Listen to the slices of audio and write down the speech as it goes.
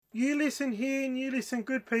You listen here and you listen,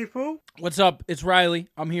 good people. What's up? It's Riley.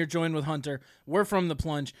 I'm here joined with Hunter. We're from The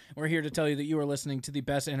Plunge. We're here to tell you that you are listening to the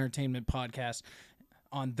best entertainment podcast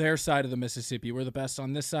on their side of the Mississippi. We're the best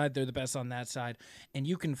on this side. They're the best on that side. And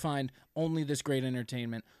you can find only this great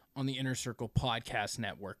entertainment on the Inner Circle Podcast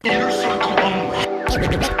Network. Inner Circle only.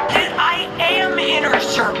 And I am Inner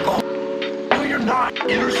Circle. No, you're not.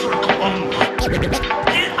 Inner Circle only.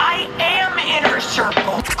 And I am Inner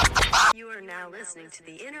Circle. You are now listening to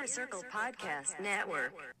the Inner Circle Podcast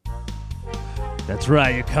Network. That's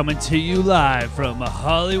right, you're coming to you live from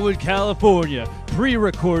Hollywood, California.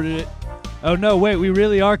 Pre-recorded it. Oh no, wait, we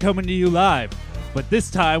really are coming to you live. But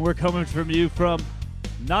this time we're coming from you from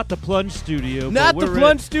not the Plunge Studio. Not the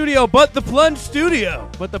Plunge Studio, but the Plunge Studio.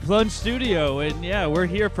 But the Plunge Studio. And yeah, we're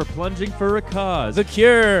here for Plunging for a Cause. The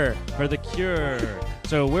Cure. For the Cure.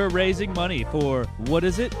 So we're raising money for, what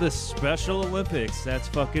is it? The Special Olympics. That's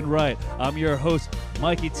fucking right. I'm your host,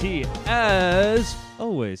 Mikey T, as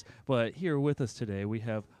always. But here with us today, we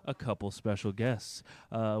have a couple special guests.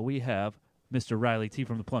 We have Mr. Riley T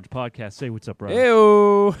from the Plunge Podcast. Say what's up, Riley.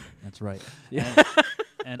 Ew. That's right. Yeah.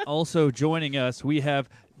 And also joining us, we have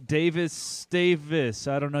Davis.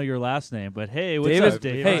 I don't know your last name, but hey, what's up,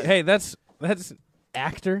 Davis? Hey, that's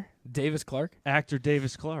actor Davis Clark. Actor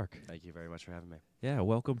Davis Clark. Thank you very much for having me. Yeah,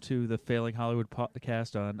 welcome to the Failing Hollywood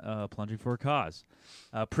podcast on Plunging for a Cause.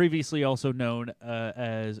 Previously also known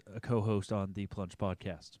as a co-host on the Plunge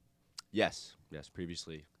podcast. Yes,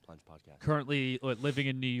 previously Plunge podcast. Currently living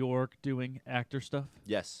in New York doing actor stuff?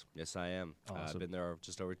 Yes, I am. Awesome. I've been there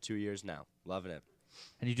just over 2 years now. Loving it.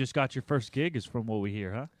 And you just got your first gig, is from what we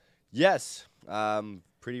hear, huh? Yes,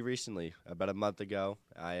 pretty recently, about a month ago.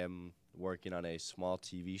 I am working on a small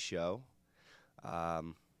TV show.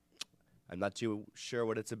 I'm not too sure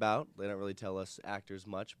what it's about. They don't really tell us actors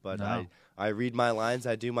much, but No. I read my lines,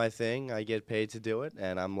 I do my thing, I get paid to do it,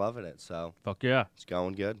 and I'm loving it. So Fuck yeah. it's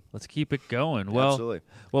going good. Let's keep it going. Yeah, Well,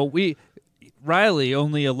 absolutely. Riley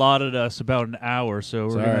only allotted us about an hour,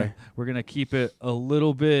 so Sorry. we're gonna keep it a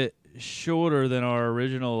little bit shorter than our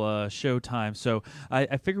original show time. So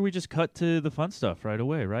I figure we just cut to the fun stuff right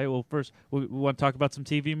away, right? Well, first we want to talk about some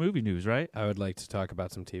TV and movie news, right? I would like to talk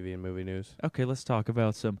about some TV and movie news. Okay, let's talk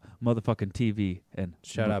about some motherfucking TV and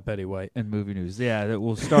Shout out Betty White. and movie news. Yeah,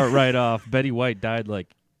 we'll start right off. Betty White died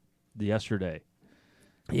like yesterday.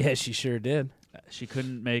 Yeah, she sure did. She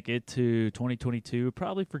couldn't make it to 2022,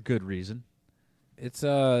 probably for good reason. It's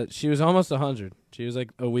she was almost 100. She was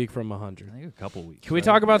like a week from 100. I think a couple weeks. Can we right?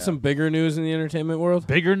 talk about Yeah. some bigger news in the entertainment world?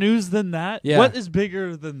 Bigger news than that? Yeah. What is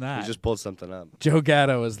bigger than that? You just pulled something up. Joe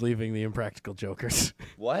Gatto is leaving the Impractical Jokers.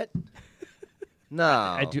 What?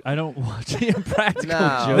 No. I don't watch the Impractical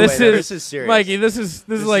No. Jokers. This is serious. Mikey, this is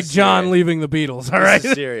This like is John serious. leaving the Beatles, all right?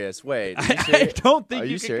 This is serious. Wait. Are you I serious? don't think Are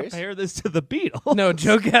you you can serious? compare this to the Beatles. No,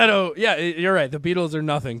 Joe Gatto. Yeah, you're right. The Beatles are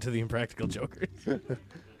nothing to the Impractical Jokers.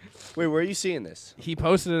 Wait, where are you seeing this? He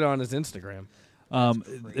posted it on his Instagram.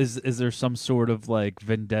 Is there some sort of like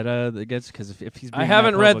vendetta against? Because if he's being I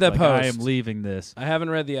haven't read public, that like, I post. am leaving this. I haven't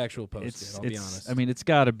read the actual post It's yet, I'll be honest. I mean, it's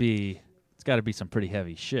got to be some pretty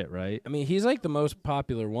heavy shit, right? I mean, he's like the most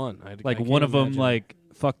popular one. Like I one can't of them imagine. like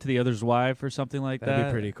fucked the other's wife or something like That'd that.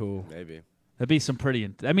 be pretty cool. Maybe. That'd be some pretty.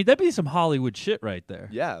 That'd be some Hollywood shit right there.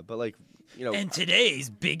 Yeah, but like, you know, today's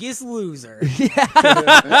biggest loser.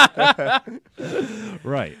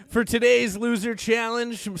 Right. For today's loser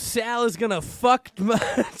challenge, Sal is gonna fuck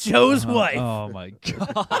Joe's wife. Oh my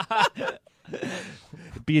god.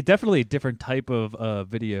 Be definitely a different type of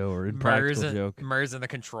video or impractical joke. Murs in the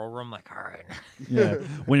control room, like, all right. Yeah.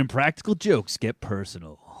 When impractical jokes get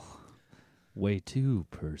personal. Way too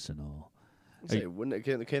personal. say,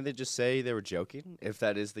 can't they just say they were joking? If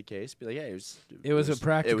that is the case, be like, yeah, It was a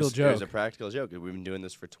practical It was joke. a practical joke. We've been doing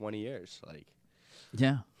this for 20 years. Like,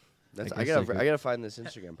 Yeah. that's I I guess I gotta find this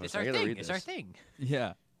Instagram post. It's I our gotta thing. read It's this. our thing.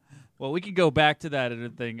 Yeah. Well, we can go back to that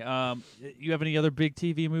and thing. You have any other big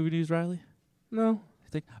TV movie news, Riley? No, I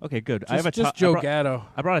think. Okay, good. just, I have a just top, Joe Gatto.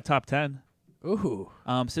 I brought a top 10. Ooh,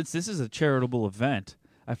 Since this is a charitable event,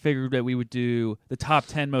 I figured that we would do the top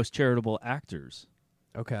 10 most charitable actors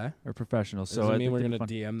okay. or professionals. Does So it I mean think we're it'd be gonna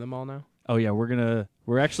fun. DM them all now? Oh yeah,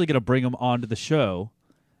 we're actually gonna bring them onto the show,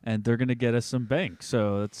 and they're gonna get us some bank.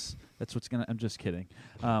 So that's what's gonna. I'm just kidding.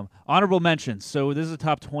 Honorable mentions. So this is a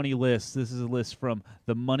top 20 list. This is a list from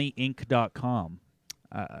themoneyinc.com.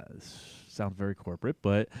 Sounds very corporate,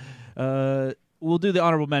 but we'll do the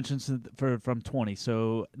honorable mentions from 20.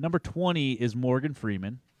 So number 20 is Morgan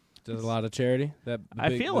Freeman. Does a lot of charity.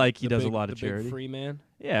 I feel like he does a lot of the big charity. free man.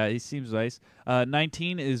 Yeah, he seems nice.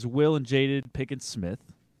 19 is Will and Jaded Pickett Smith.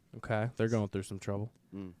 Okay, they're going through some trouble.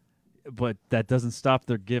 But that doesn't stop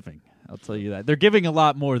their giving. I'll tell you that. They're giving a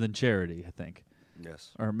lot more than charity, I think.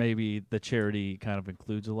 Yes. Or maybe the charity kind of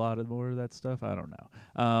includes a lot of more of that stuff. I don't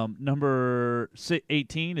know. Number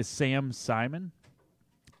 18 is Sam Simon.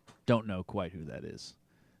 Don't know quite who that is.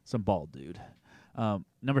 Some bald dude.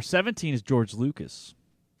 Number 17 is George Lucas.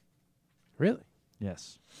 Really?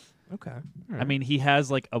 Yes. Okay. I mean, he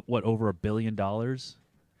has like over $1 billion.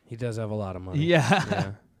 He does have a lot of money.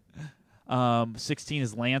 Yeah. 16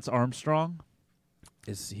 is Lance Armstrong.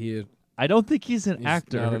 Is he? I don't think he's an He's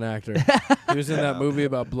actor. not an actor. He was in that movie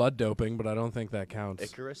about blood doping, but I don't think that counts.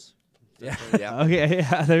 Icarus? Yeah. Yeah. Okay,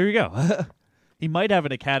 yeah, there you go. He might have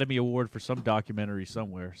an Academy Award for some documentary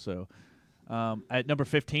somewhere. So, at number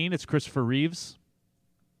 15, it's Christopher Reeves.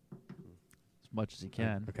 As much as he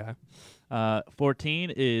can. Okay.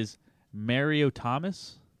 14 is Mario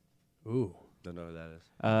Thomas. Ooh. Don't know who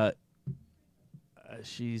that is.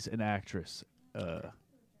 She's an actress.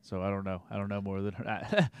 So I don't know. I don't know more than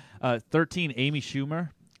her. 13, Amy Schumer.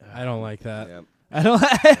 I don't like that. Yeah. I don't.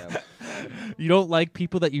 Yeah. You don't like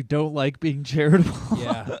people that you don't like being charitable.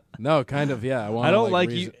 Yeah. No, kind of. Yeah. I don't like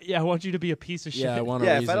you. Yeah, I want you to be a piece of shit. Yeah, I want.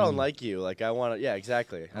 Yeah, a if I reason, don't like you, like I want to. Yeah,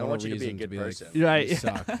 exactly. I don't want you to be a good person. Like, Right. you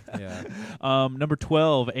suck. Yeah. Number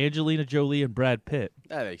 12, Angelina Jolie and Brad Pitt.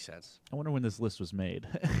 That makes sense. I wonder when this list was made.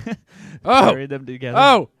 Oh! Married them together.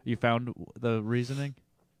 Oh! You found the reasoning?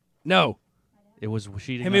 No. It was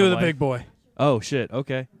cheating. Hit me on with a wife? big boy. Oh shit.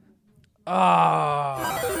 Okay.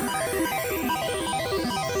 Ah.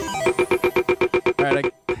 All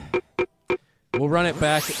right. We'll run it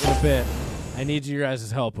back in a bit. I need your guys'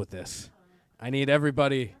 help with this. I need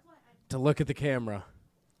everybody to look at the camera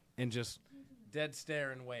and just dead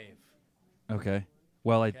stare and wave. Okay.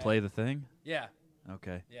 Well, I'd Okay. play the thing. Yeah.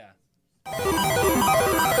 Okay. Yeah.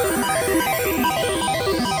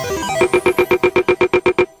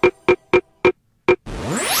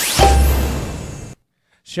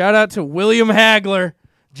 Shout out to William Hagler,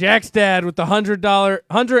 Jack's dad, with the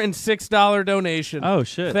 $106 donation. Oh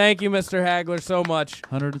shit. Thank you, Mr. Hagler, so much.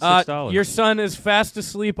 $106. Your son is fast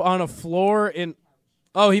asleep on a floor in.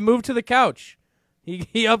 Oh, he moved to the couch. He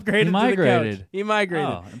upgraded to the migrated. couch. He migrated.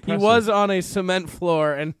 Oh, He impressive. was on a cement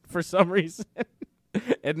floor, and for some reason,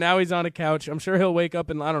 and now he's on a couch. I'm sure he'll wake up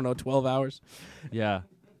in 12 hours. Yeah.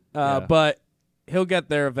 Yeah. But he'll get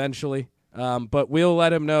there eventually. But we'll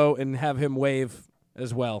let him know and have him wave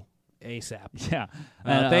as well ASAP. Yeah.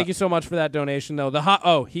 Thank you so much for that donation,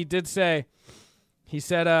 though. He did say, he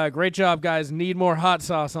said, great job, guys. Need more hot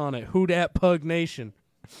sauce on it. Who dat Pug Nation?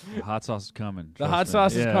 The hot sauce is coming. The trust hot me.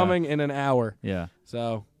 sauce is Yeah. coming in an hour. Yeah.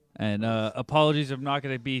 So, And apologies, I'm not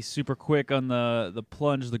going to be super quick on the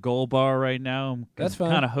plunge, the goal bar right now. I'm That's fine.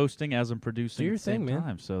 kind of hosting as I'm producing do your at the same thing, man.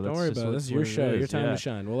 time. So Don't that's worry just about it. what- This is what your it show. Your is, time yeah. to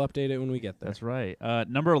shine. We'll update it when we get there. That's right.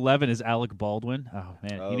 Number 11 is Alec Baldwin. Oh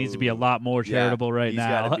man, he needs to be a Oh. lot more charitable right He's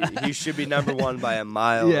now. gotta he should be number one by a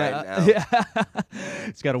mile right now. Yeah.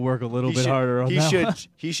 He's got to work a little bit harder on he that should one.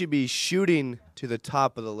 he should be shooting to the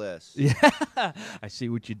top of the list. Yeah. I see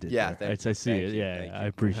what you did Yeah, there. thank I see you, it. thank you, Yeah, thank I you.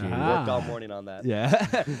 appreciate it. Ah. Work all morning on that.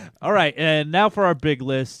 Yeah. All right, and now for our big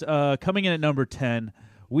list. Coming in at number 10,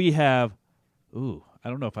 we have. Ooh, I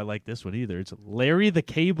don't know if I like this one either. It's Larry the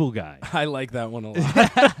Cable Guy. I like that one a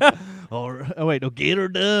lot. Oh wait, no, get her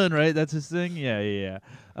done. Right, that's his thing. Yeah.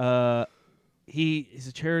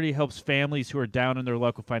 His charity helps families who are down in their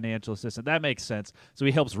local financial assistance. That makes sense. So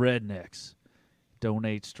he helps rednecks.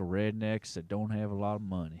 Donates to rednecks that don't have a lot of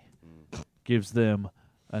money. Gives them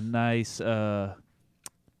a nice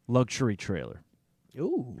luxury trailer.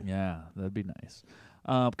 Ooh. Yeah, that'd be nice.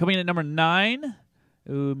 Coming in at number 9,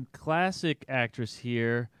 classic actress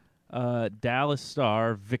here, Dallas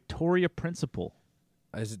star Victoria Principal.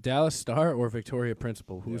 Is it Dallas Star or Victoria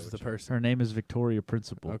Principal? Who's the person? Her name is Victoria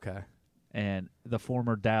Principal, Okay. and the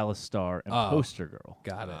former Dallas star and Oh. poster girl.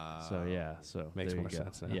 Got it. So yeah, so Makes there more you go.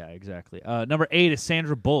 sense now. Yeah, exactly. Number 8 is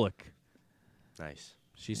Sandra Bullock. Nice.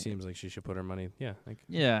 She seems like she should put her money. Yeah.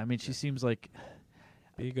 Yeah, I mean she seems like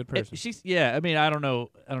Be a good person. she's. Yeah, I mean I don't know.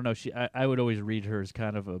 I would always read her as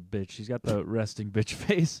kind of a bitch. She's got the resting bitch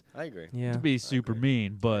face. I agree. Yeah. To be super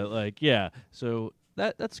mean, but like, yeah. So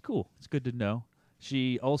that's cool. It's good to know.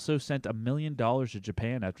 She also sent $1 million to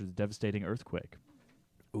Japan after the devastating earthquake.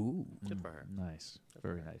 Ooh. Good for her. Nice,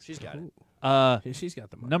 very nice. She's got it. She's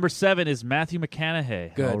got the money. Number 7 is Matthew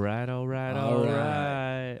McConaughey. Good. All right. All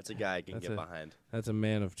right. That's a guy I can That's get a- behind. That's a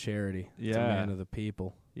man of charity. That's a Yeah. man of the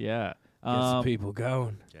people. Yeah. Gets the people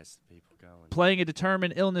going. Gets the people going. Playing a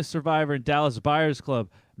determined illness survivor in Dallas Buyers Club,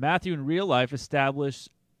 Matthew in real life established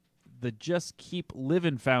the Just Keep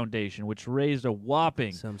Living Foundation, which raised a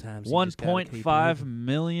whopping Sometimes you just gotta keep $1.5 living.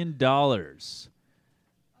 million.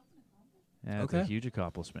 Yeah, it's a huge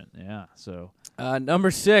accomplishment. Yeah. So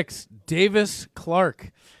Number 6, Davis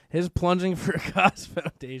Clark. His Plunging for a Cause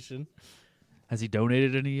Foundation. has he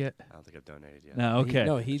donated any yet? I don't think I've donated yet. No.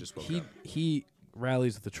 Okay. He just woke he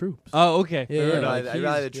rallies the troops. Oh, okay. Yeah, Fair yeah, enough.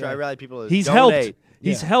 I rally people to He's donate. helped.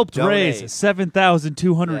 He's Yeah. helped Donate. raise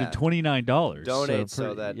 $7,229. Donate so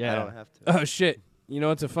so that yeah. I don't have to. Oh shit! You know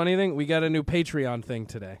what's a funny thing? We got a new Patreon thing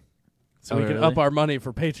today, so Oh, we can really? up our money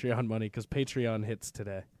for Patreon money because Patreon hits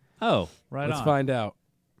today. Oh, right Let's on. find out.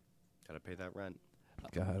 Gotta pay that rent.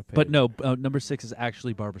 But no, number 6 is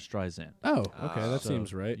actually Barbara Streisand. Oh, okay, that So,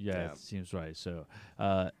 seems right. Yeah, it seems right. So,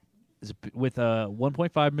 with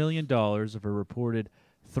 $1.5 million of a reported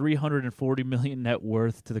 $340 million net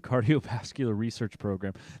worth to the cardiovascular research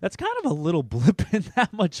program, that's kind of a little blip in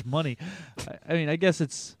that much money. I mean, I guess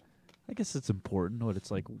it's important. What,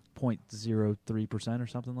 it's like 0.03% or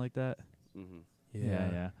something like that. Mm-hmm.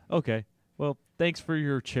 Yeah. Okay. Well, thanks for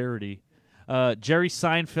your charity. Jerry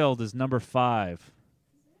Seinfeld is number 5.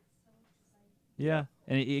 Yeah,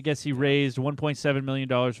 and I guess he raised $1.7 million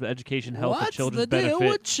for education, health, and children's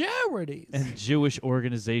benefit charities? and Jewish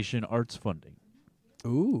organization arts funding.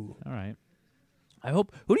 Ooh, All right. I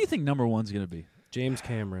hope. Who do you think number 1's going to be? James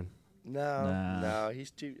Cameron. No, he's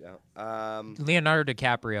too. Leonardo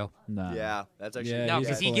DiCaprio. Nah. Yeah, that's actually. Yeah, No, he's a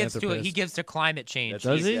because he gives to it. He philanthropist. gives to climate change.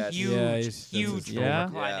 That's Does he? Yeah, Huge, he's huge Yeah?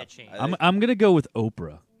 for climate Yeah. change. I'm going to go with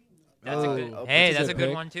Oprah. That's a good. Oprah's Hey, a that's good a good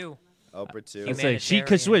pick. one too. Oprah too. Human- Say she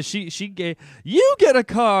because Humanitarian. she gave you get a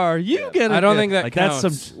car, you get. I don't think that like counts.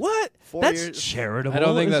 that's some what? 4 That's years. charitable. I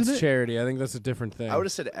don't think isn't that's it? charity. I think that's a different thing. I would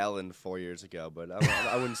have said Ellen 4 years ago, but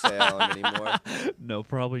I wouldn't say Ellen anymore. No,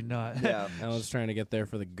 probably not. Yeah. Alan's trying to get there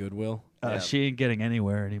for the goodwill. Yeah. She ain't getting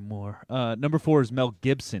anywhere anymore. Number 4 is Mel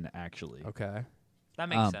Gibson, actually, Okay. That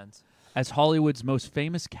makes sense. as Hollywood's most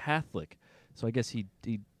famous Catholic. So I guess he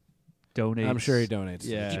donates. I'm sure he donates.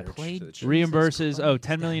 Yeah. He Church, played to the church. Reimburses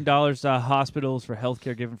 $10 million to hospitals for health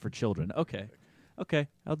care given for children. Okay,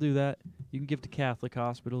 I'll do that. You can give to Catholic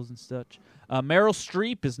hospitals and such. Meryl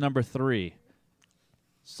Streep is number 3.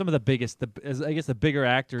 Some of the biggest. I guess the bigger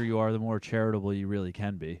actor you are, the more charitable you really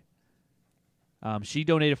can be. She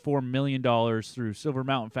donated $4 million through Silver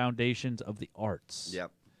Mountain Foundations of the Arts.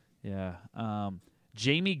 Yep. Yeah.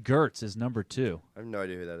 Jamie Gertz is number 2. I have no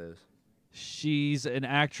idea who that is. She's an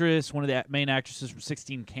actress, one of the main actresses from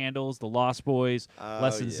 16 Candles, The Lost Boys,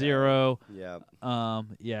 Lesson yeah. Zero. Yeah.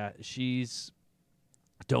 Yeah, she's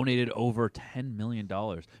donated over $10 million.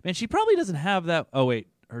 Man, she probably doesn't have that. Oh, wait,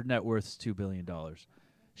 her net worth is $2 billion.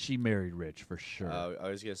 She married rich for sure. I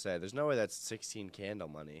was gonna say, there's no way that's 16 candle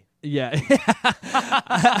money. Yeah.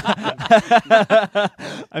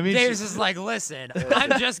 I mean, Dave's is like, listen,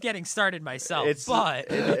 I'm just getting started myself, but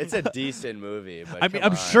it's a decent movie. But I mean,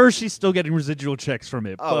 come I'm on. sure she's still getting residual checks from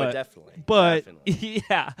it. Oh, but, definitely. But Definitely.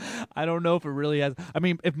 yeah, I don't know if it really has. I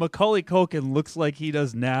mean, if Macaulay Culkin looks like he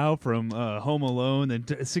does now from Home Alone,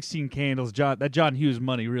 then 16 Candles, that John Hughes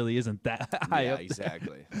money really isn't that high Yeah, up there.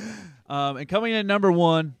 exactly. And coming in at number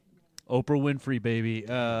 1, Oprah Winfrey, baby.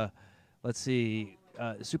 Let's see.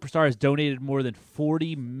 Superstar has donated more than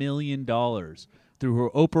 $40 million through her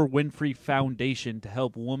Oprah Winfrey Foundation to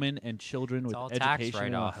help women and children with all tax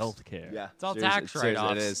educational write-offs. health care. Yeah. it's all Seriously- tax seriously,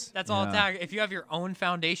 write-offs. It is. That's all Yeah. tax. If you have your own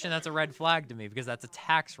foundation, that's a red flag to me because that's a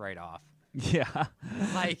tax write-off. Yeah,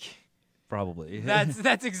 Like probably.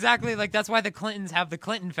 that's exactly like that's why the Clintons have the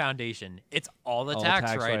Clinton Foundation. It's all the All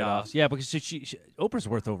tax write-offs. Yeah, because she Oprah's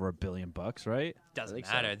worth over $1 billion, right? Doesn't think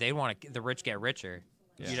so. matter. They want to the rich get richer.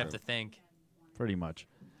 You'd have to think. Pretty much.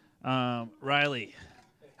 Riley,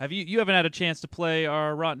 have you haven't had a chance to play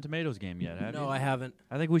our Rotten Tomatoes game yet, have you? No, I haven't.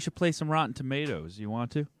 I think we should play some Rotten Tomatoes. You want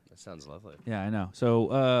to? That sounds lovely. Yeah, I know.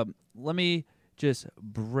 So let me just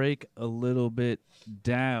break a little bit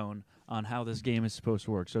down on how this game is supposed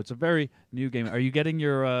to work. So it's a very new game. Are you getting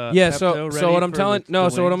your Yeah. Pepto So ready what I'm for telling the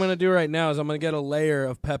so what I'm wings? gonna do right now is I'm gonna get a layer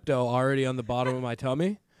of Pepto already on the bottom of my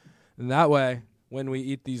tummy, and that way when we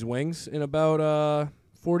eat these wings in about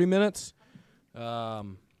 40 minutes,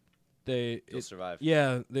 You'll survive.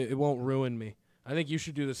 it won't ruin me. I think you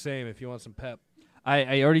should do the same if you want some pep.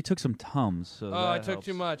 I already took some Tums. So Oh, that I took helps.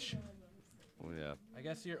 too much. Well, yeah. I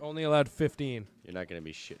guess you're only allowed 15. You're not gonna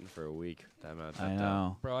be shitting for a week. That amount of I time.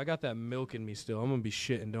 know. Bro, I got that milk in me still. I'm gonna be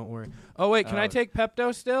shitting. Don't worry. Oh wait, can I Oh. take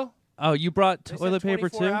Pepto still? Oh, you brought They said toilet paper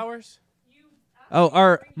 24 too? hours?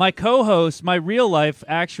 Oh, my co-host, my real life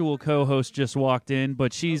actual co-host just walked in,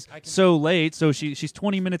 but she's I can- so late, so she's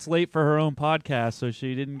 20 minutes late for her own podcast, so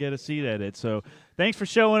she didn't get a seat at it. So thanks for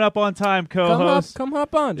showing up on time, co-host. Come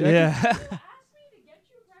hop on, Jackie. Yeah.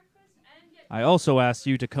 I also asked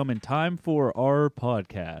you to come in time for our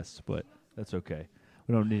podcast, but that's okay.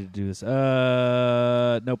 We don't need to do this.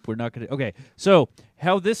 Nope, we're not going to. Okay, so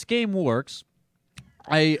how this game works,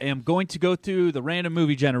 I am going to go through the random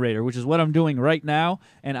movie generator, which is what I'm doing right now,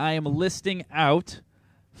 and I am listing out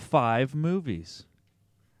 5 movies.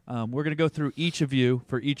 We're going to go through each of you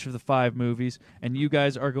for each of the 5 movies, and you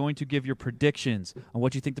guys are going to give your predictions on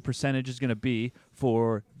what you think the percentage is going to be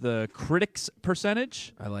for the critics'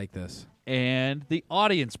 percentage I like this. and the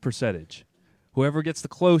audience percentage. Whoever gets the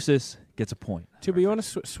closest gets a point. Tuba, you want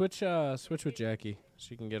to switch with Jackie so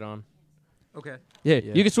you can get on? Okay. Yeah,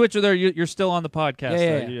 Yeah. you can switch with her. You're still on the podcast.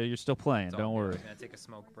 Yeah, though. yeah. You're still playing. It's all Don't good. worry. I'm gonna take a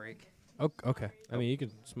smoke break. Okay. I mean, you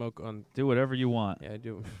can smoke on. Do whatever you want. Yeah, I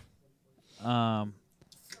do.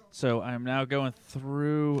 So I'm now going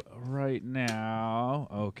through right now.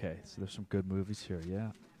 Okay, so there's some good movies here.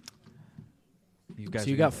 Yeah. You guys. So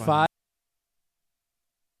you are got gonna find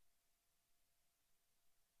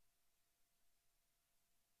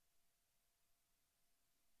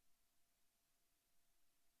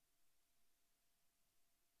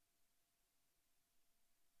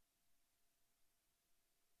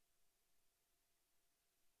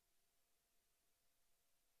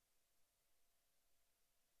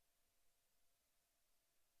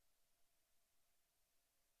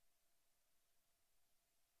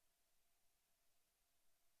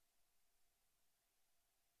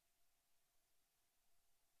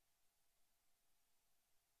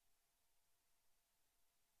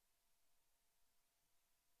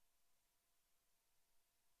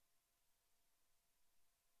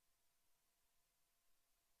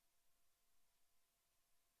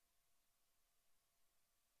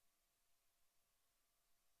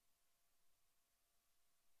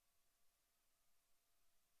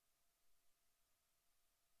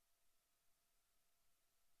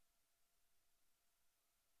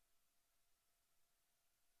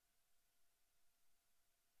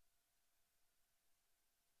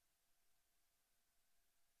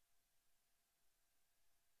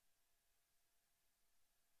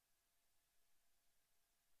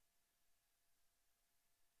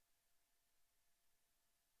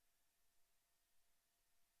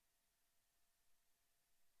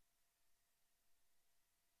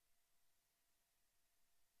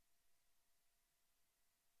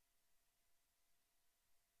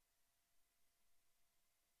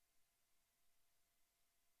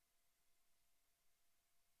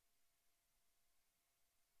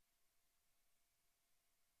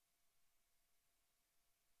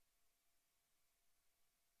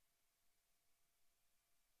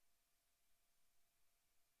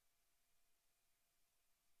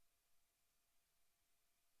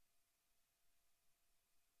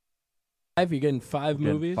 5. You're getting 5 We're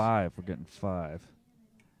getting movies. 5. We're getting 5.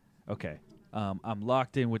 Okay. I'm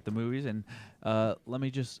locked in with the movies, and let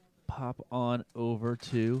me just pop on over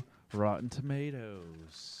to Rotten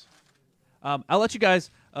Tomatoes. I'll let you guys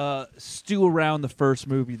stew around the first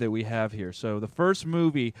movie that we have here. So the first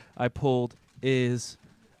movie I pulled is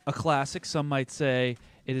a classic. Some might say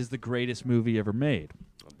it is the greatest movie ever made.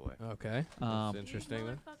 Oh boy. Okay. That's interesting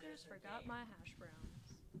then. Motherfuckers forgot my hash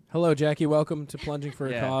browns. Hello, Jackie. Welcome to Plunging for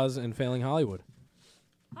a Yeah. Cause and Failing Hollywood.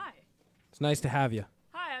 Hi. It's nice to have you.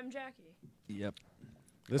 Hi, I'm Jackie. Yep.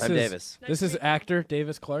 This I'm is Davis. Nice This to is meet you. actor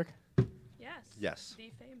Davis Clark. Yes. Yes.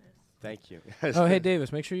 The famous. Thank you. Oh, hey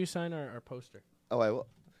Davis, make sure you sign our poster. Oh, I will.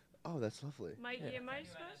 Oh, that's lovely. Am I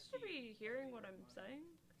supposed to be hearing what I'm saying?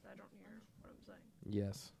 'Cause I don't hear what I'm saying.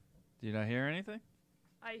 Yes. Do you not hear anything?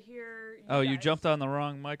 I hear. Oh, you guys. jumped on the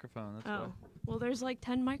wrong microphone. That's Oh. Well, there's like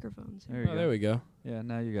 10 microphones. why. Here. There you Oh, go. there we go. Yeah,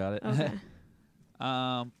 now you got it. Okay.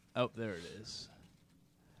 Oh, there it is.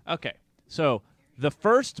 Okay, so the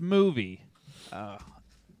first movie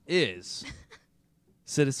is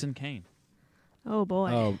Citizen Kane. Oh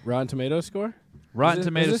boy. Oh, Rotten Tomatoes score? Rotten Is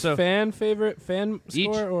Tomatoes. this so fan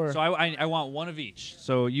each. score or So I want one of each.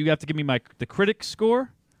 So you have to give me the critic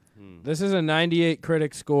score. this is a 98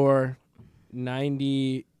 critic score,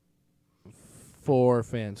 94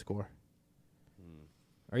 fan score.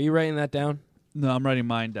 Are you writing that down? No, I'm writing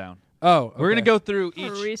mine down. Oh, We're gonna okay. go through Are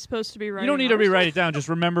each. we supposed to be writing? You don't need to ours? rewrite it down. Just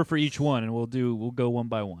remember for each one, and we'll go one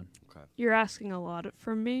by one. You're asking a lot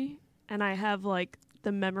from me, and I have like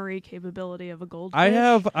the memory capability of a goldfish. I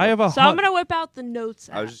have a. So I'm gonna whip out the notes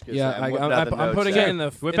app. I was just gonna Yeah, say, I'm whipping out the I'm notes putting app. it in the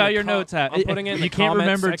Whip in the out your notes app. I'm putting it in You the can't comment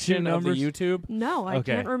remember two section of the numbers? YouTube. No, I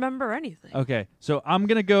Okay. can't remember anything. Okay, so I'm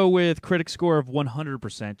gonna go with critic score of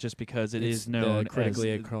 100%, just because it It's is known the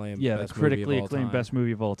critically as acclaimed the best critically movie of all acclaimed time. best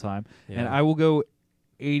movie of all time, and Yeah. I will go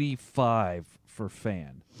 85 for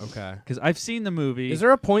fan Okay. because I've seen the movie. Is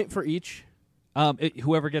there a point for each?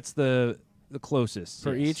 Whoever gets the closest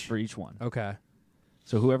For yes, each? for each one. Okay.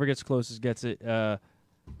 So whoever gets closest gets it. Yeah,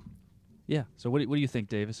 Yeah. So what do you think,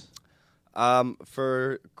 Davis?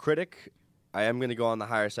 For critic, I am gonna go on the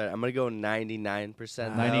higher side. I'm gonna go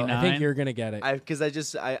 99%. 99? I think you're gonna get it. Because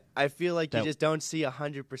I feel like you just don't see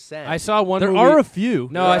 100%. I saw one. There movie. are a few.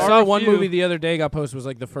 No, There I are saw a one few. movie the other day. Got posted was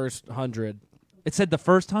like the first 100. It said the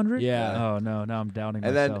first 100. Yeah. Oh no, now I'm doubting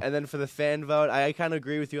And myself. then for the fan vote, I kind of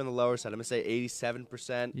agree with you on the lower side. I'm gonna say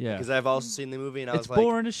 87%. Yeah. Because I've also seen the movie and I it's was like,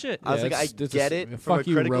 boring as shit. I was Yeah, like, I it's get a- it from fuck a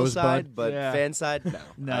you, critical Rosebud. side, but Yeah. fan side, no.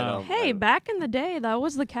 No. I don't, Hey, back in the day, that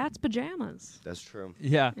was the cat's pajamas. That's true.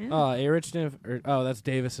 Yeah. Yeah. Oh, Rich oh, that's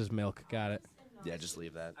Davis's milk. Got it. Yeah, just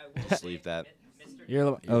leave that. Just leave that. You're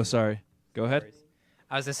the. Oh, sorry. Go ahead.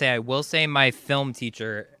 I was gonna say I will say my film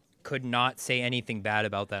teacher could not say anything bad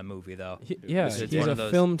about that movie though. Yeah, It's he's one a of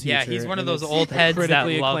those- film teacher. yeah, he's one of and those it's old the heads that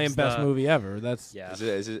critically loves acclaimed best the- movie ever. That's Yeah.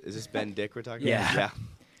 Is this Ben Dick we're talking Yeah. about? Yeah.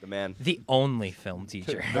 The man. The only film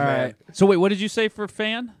teacher. all right. So wait, what did you say for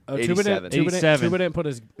fan? Oh, Tuba 87. didn't put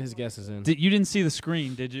his guesses in. You didn't see the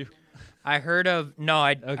screen, did you? I heard of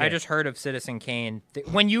I Okay. just heard of Citizen Kane.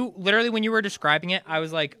 When you were describing it, I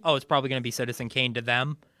was like, oh, it's probably gonna be Citizen Kane to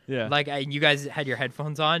them. Yeah. Like you guys had your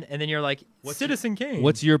headphones on, and then you're like, Citizen Kane.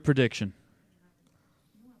 What's your prediction?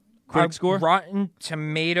 Critic score? Rotten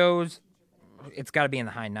Tomatoes. It's got to be in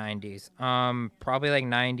the high 90s. Probably like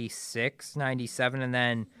 96, 97, and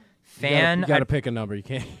then fan. You got to pick a number. You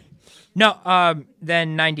can't.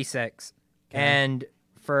 Then 96, and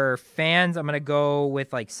for fans, I'm gonna go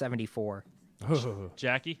with like 74.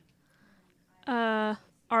 Jackie? Are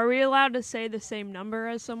we allowed to say the same number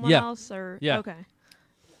as someone Yeah. else? Or Yeah. Okay.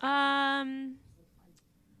 I'm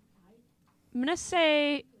gonna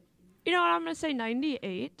say, you know what? I'm gonna say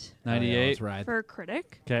 98 98. That's right. for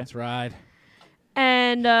critic, Okay. That's right.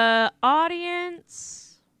 and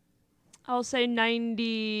audience, I'll say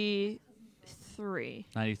 93.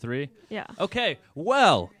 93. Yeah. Okay.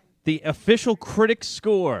 Well, the official critic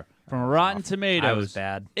score from Rotten Tomatoes I was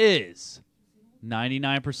bad. is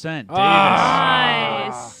 99%. Davis.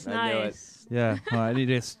 Nice. I knew it. Nice. Yeah. Well, I need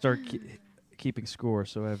to start keeping score.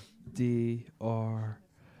 So I have D, R,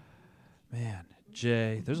 man,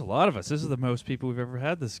 J. There's a lot of us. This is the most people we've ever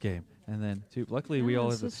had this game. And then, luckily, we Yeah, all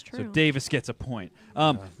this have. is So true. Davis gets a point.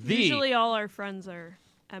 Usually all our friends are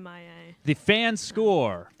MIA. The fan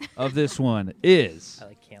score of this one is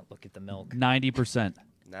I can't look at the milk. 90%.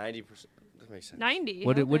 90%. That makes sense. 90.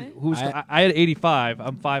 What? okay. Who's? I- I had 85.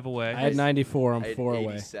 I'm 5 away. I had 94. I'm I had 4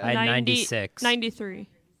 away. 87. I had 90 96. 93.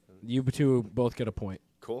 You two both get a point.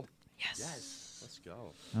 Cool. Yes. Let's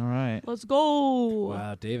go. All right. Let's go.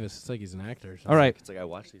 Wow, Davis. It's like he's an actor. All right. It's like I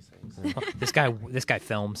watch these things. This guy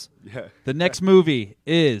films. Yeah. The next movie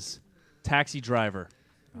is Taxi Driver.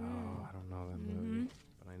 Oh, I don't know that movie,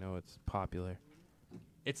 but I know it's popular.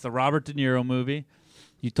 It's the Robert De Niro movie.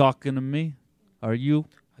 You talking to me? Are you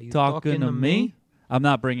talking to me? I'm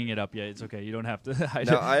not bringing it up yet. It's okay. You don't have to.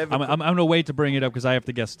 No, I have a I'm going to wait to bring it up because I have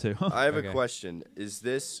to guess too. I have Okay. a question. Is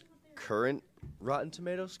this current Rotten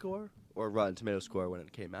Tomato score or Rotten Tomato score when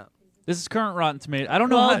it came out? This is current Rotten Tomatoes. I don't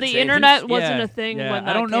know Well, how the changes. internet wasn't Yeah, a thing yeah. when I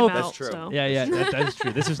that don't came know. out. That's true. So. Yeah, that is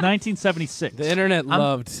true. This is 1976. The internet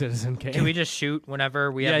loved Citizen Kane. Can we just shoot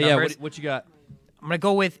whenever we yeah, have yeah. numbers? What you got? I'm gonna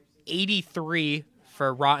go with 83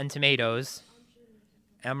 for Rotten Tomatoes.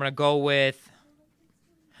 And I'm gonna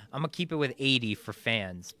keep it with 80 for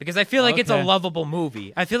fans because I feel like it's a Okay. lovable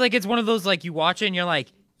movie. I feel like it's one of those like you watch it and you're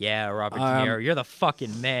like, yeah, Robert De Niro, you're the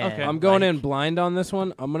fucking man. Okay. I'm going Like, in blind on this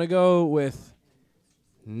one. I'm going to go with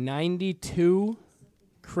 92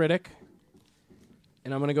 critic,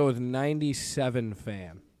 and I'm going to go with 97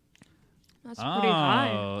 fan. That's pretty high.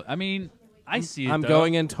 Oh, I mean, I see it. I'm though.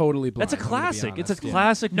 going in totally blind. That's a I'm gonna be classic. It's a honest, yeah.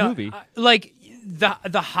 classic No, movie. like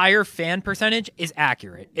the higher fan percentage is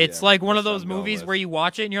accurate. It's Yeah, like one of that's what those I'm going movies with. where you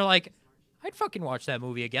watch it and you're like, I'd fucking watch that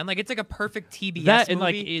movie again. Like it's like a perfect TBS That and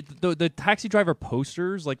movie. like the Taxi Driver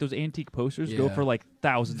posters, like those antique posters, go Yeah. for like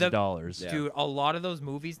thousands The- of dollars. Yeah. Dude, a lot of those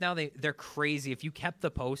movies now they're crazy. If you kept the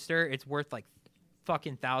poster, it's worth like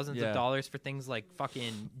fucking thousands Yeah. of dollars for things like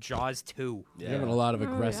fucking Jaws 2. You're having a lot of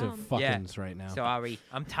Oh, aggressive yeah. fuckings right now. Sorry,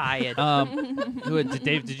 I'm tired.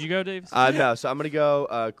 Dave, did you go, Dave? No, so I'm gonna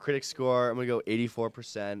go critic score. I'm gonna go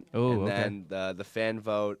 84%. Oh, and okay. then the fan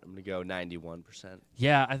vote. I'm gonna go 91%.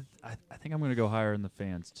 Yeah, I think I'm gonna go higher in the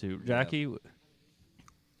fans too. Jackie, I'm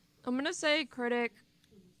going to say critic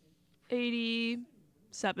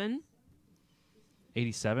 87.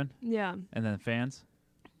 87, Yeah. and then fans.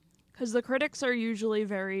 Because the critics are usually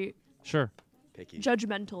very Sure. Picky.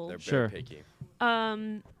 judgmental. They're Sure. very picky.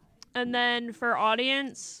 And then for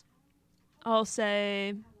audience, I'll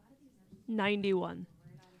say 91.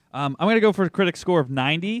 I'm gonna go for a critic score of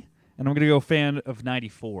 90, and I'm gonna go fan of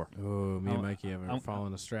 94. Oh, me and Mikey I'm- haven't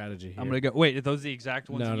following a strategy here. I'm gonna go. Wait, are those the exact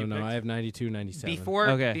ones? No, that you no, no. picked? I have 92,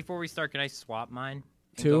 97. Before we start, can I swap mine?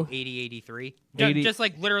 And Two? go 80, 83. 80. Just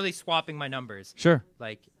like literally swapping my numbers. Sure.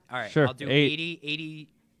 Like, all right, Sure. I'll do 80 80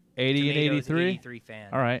 and tomatoes, 83. 83 fan.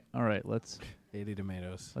 All right. Let's 80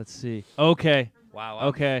 tomatoes. see. Okay. Wow.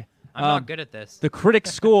 Okay. I'm not good at this. The critic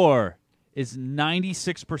score is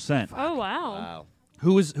 96%. Oh wow. Wow.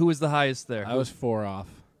 Who is the highest there? I was 4 off.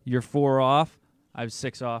 You're 4 off. I was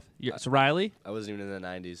 6 off. So Riley? I wasn't even in the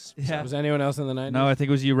 90s. Yeah. Was anyone else in the 90s? No, I think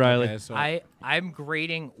it was you, Riley. Okay, so I'm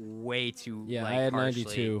grading way too yeah, like, I had harshly.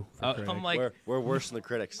 92 for Oh, critic. I'm like We're worse than the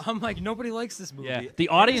critics. I'm like nobody likes this movie. Yeah. The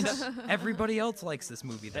audience, Everybody else likes this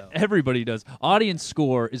movie though. everybody does. Audience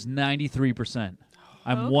score is 93%.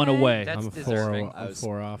 I'm 1 Okay. away. That's I'm deserving. I'm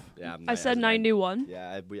 4 off. Yeah, I said 91.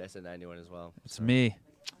 Yeah, I said 91 as well. It's me.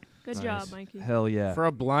 Good Nice. job, Mikey. Hell yeah. For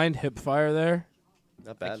a blind hip fire there.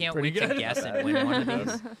 Not bad. I can't Pretty wait to good. guess and win one of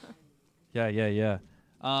these. Yeah.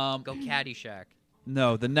 Go Caddyshack.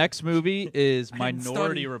 No, the next movie is I'm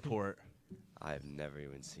Minority stunned. Report. I've never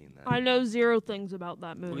even seen that. I know 0 things about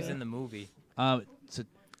that movie. Who's in the movie? It's a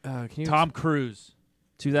Can you Tom Cruise.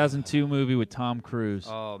 2002 movie with Tom Cruise.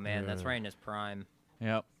 Oh man, that's right in his prime.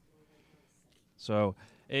 Yep. So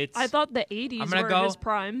it's I thought the 80s I'm gonna were go- his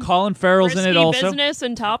prime. Colin Farrell's in Risky it also. Business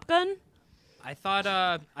and Top Gun. I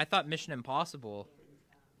thought Mission Impossible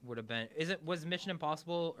would have been. Was Mission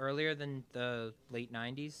Impossible earlier than the late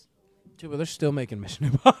 90s? Dude, but they're still making Mission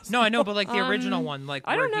Impossible. No, I know, but like the original one, like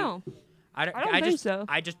I where don't he- know. I don't think just, so.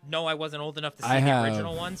 I just know I wasn't old enough to see I the have-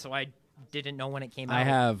 original one, so I didn't know when it came out. I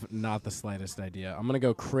have not the slightest idea. I'm gonna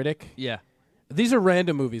go critic. Yeah. These are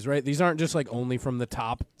random movies, right? These aren't just like only from the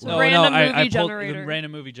top. a random movie I pulled generator. the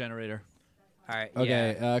random movie generator. All right.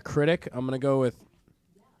 Okay, Yeah. critic. I'm gonna go with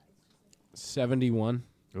 71,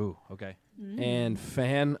 Ooh, okay. and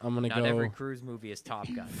fan. I'm gonna Not go every cruise movie is Top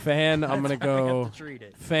Gun. fan. I'm gonna That's how I go have to treat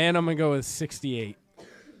it. fan. I'm gonna go with 68.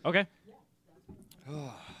 Okay.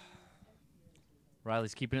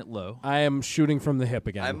 Riley's keeping it low. I am shooting from the hip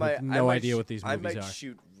again. I might. with no I might idea sh- what these I movies might are.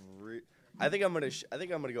 shoot. I think I'm gonna. I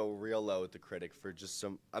think I'm gonna go real low with the critic for just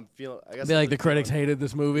some. I'm feeling. I guess I feel I'm like the feeling- critics hated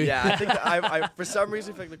this movie. Yeah, I think that I for some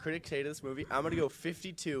reason feel like the critics hated this movie. I'm gonna go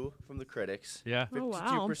 52 from the critics. Yeah. Oh,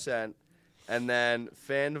 wow. 52%, and then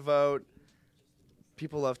fan vote.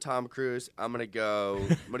 People love Tom Cruise. I'm gonna go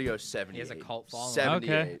 78. He has a cult following.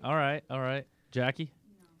 78. Okay. All right. Jackie?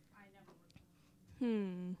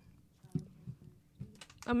 I'm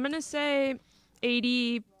gonna say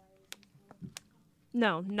 80.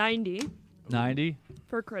 No, 90 90?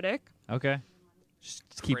 for critic. Okay. Just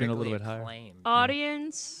keeping it a little Critically bit higher. acclaimed.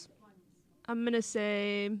 Audience, I'm gonna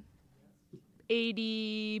say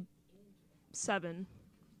 87.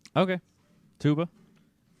 Okay. Tuba?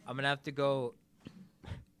 I'm gonna have to go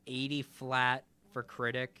 80 flat for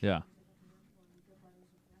critic. Yeah.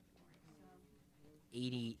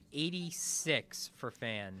 86 for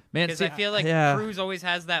fan. Man, because see, I feel like yeah. Cruise always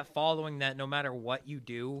has that following that no matter what you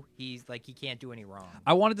do, he's like he can't do any wrong.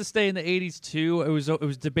 I wanted to stay in the 80s too. It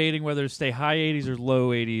was debating whether to stay high 80s or low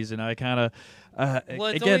 80s, and I kind of Well,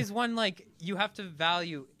 it's again, always one like you have to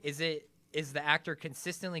value. Is the actor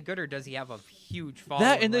consistently good or does he have a huge following?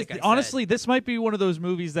 that and like this, I said? honestly, this might be one of those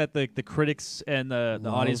movies that the critics and the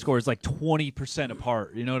audience score is like 20%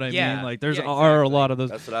 apart. You know what I Yeah. mean? Like there's Yeah, are a exactly. lot of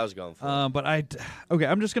those. That's what I was going for. But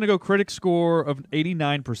I'm just gonna go critic score of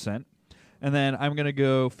 89%, and then I'm gonna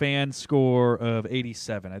go fan score of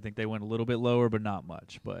 87. I think they went a little bit lower, but not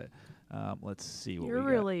much. But let's see what You're we got.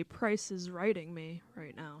 really Price is writing me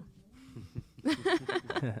right now.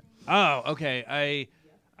 Oh, okay.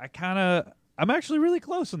 I'm actually really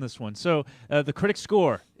close on this one. So the critic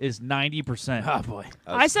score is 90%. Oh boy.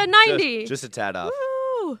 I said 90. Just a tad off.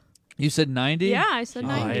 Woo! You said 90? Yeah, I said Oh,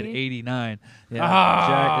 I 90. had 89.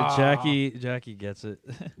 Yeah, Jackie gets it.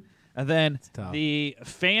 And then tough. the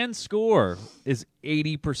fan score is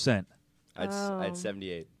 80%. I Oh. had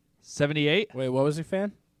 78. 78? Wait, what was your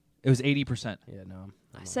fan? It was 80%. Yeah, no.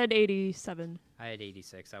 I said 87. I had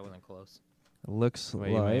 86. I wasn't close. Looks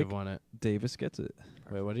Wait, you might like have won it. Davis gets it.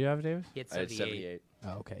 Wait, what do you have, David? He had I had 78. 78.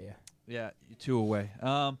 Oh, okay, yeah. Yeah, 2 away.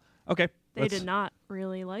 Okay. They did not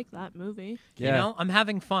really like that movie. Yeah. You know, I'm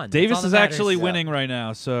having fun. That's Davis all is that matters. actually Yeah. winning right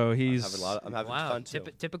now, so he's I'm having Wow, fun too.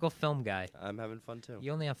 typical film guy. I'm having fun too.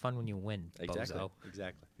 You only have fun when you win. Exactly. Bozo.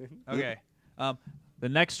 Exactly. Okay. The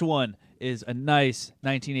next one is a nice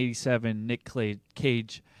 1987 Nick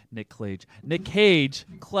Cage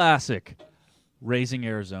classic, Raising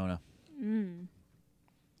Arizona.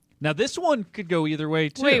 Now this one could go either way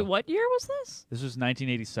too. Wait, what year was this? This was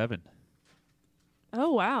 1987.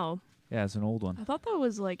 Oh, wow. Yeah, it's an old one. I thought that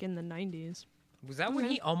was like in the 90s. Was that when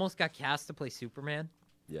he almost got cast to play Superman?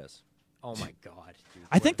 Yes. Oh my God. Dude.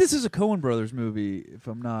 I think this is a Coen Brothers movie, if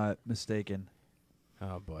I'm not mistaken.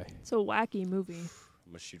 Oh boy. It's a wacky movie.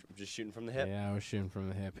 I'm just shooting from the hip. Yeah, I was shooting from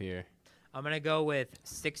the hip here. I'm gonna go with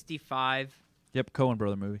 65. Yep, Coen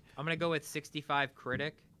Brother movie. I'm gonna go with 65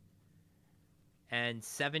 critic and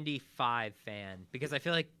 75 fan because I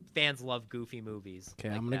feel like fans love goofy movies. Okay,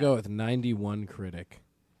 like I'm gonna that. go with 91 critic,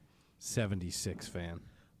 76 fan.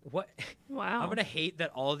 What? Wow. I'm gonna hate that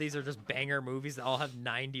all of these are just banger movies that all have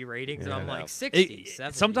 90 ratings, and Yeah. I'm I know. like 60,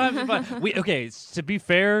 70. Sometimes, to be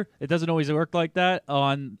fair, it doesn't always work like that.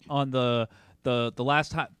 On the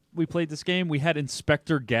last time we played this game, we had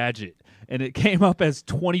Inspector Gadget, and it came up as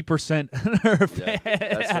 20%.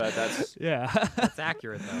 That's Yeah, That's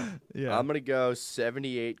accurate though. yeah. I'm gonna go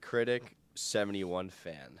 78 critic, 71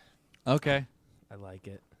 fan. Okay. I like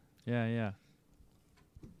it. Yeah, yeah.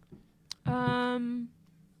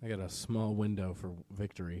 I got a small window for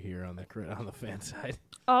victory here on the fan side.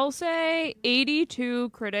 I'll say 82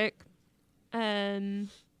 critic and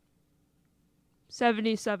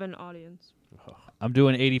 77 audience. I'm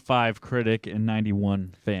doing 85 critic and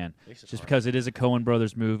 91 fan, Makes it just hard. because it is a Coen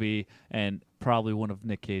Brothers movie and probably one of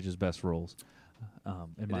Nick Cage's best roles.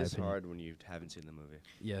 In my It is opinion. hard when you haven't seen the movie.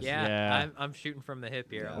 Yes. Yeah, Yeah. I'm shooting from the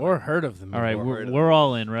hip here. Yeah. Or heard of them. All right, Or heard of we're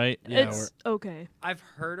all in, right? Yeah, It's okay. I've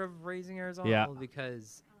heard of Raising Arizona Yeah.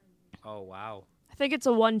 because, oh wow, I think it's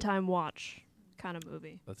a one-time watch kind of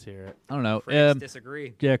movie. Let's hear it. I don't know. critics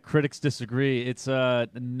disagree. Yeah, critics disagree. It's a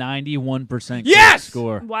 91% Yes!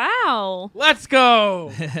 score. Wow. Let's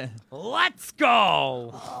go. Let's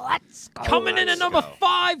go. Coming in at number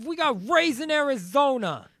 5, we got Raising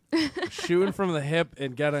Arizona. Shooting from the hip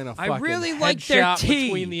and getting a I fucking really like their headshot tea.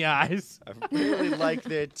 between the eyes. I really like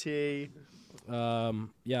their tea.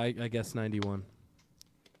 Yeah, I guess 91.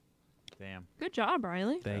 Damn. Good job,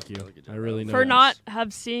 Riley. Thank you. really good job, I really know For not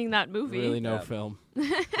have seen that movie. really know Yeah. film.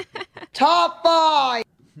 Top 5.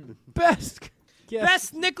 Best. Yes.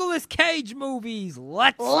 Best Nicolas Cage movies.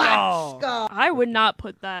 Let's go. I would not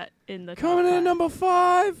put that in the Coming top in at five. number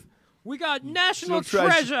 5. We got National National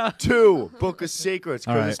Treasure. 2, Book of Secrets.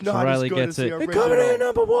 All 'cause right, it's so not Riley as good gets as the it. And original. coming in at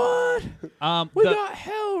number 1. We The, got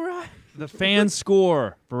Hellride. the fan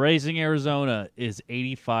score for Raising Arizona is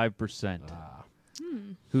 85%.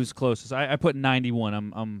 Who's closest? I put 91.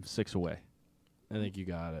 I'm 6 away. I think you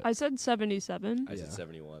got it. I said 77. I said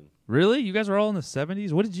 71. Really? You guys are all in the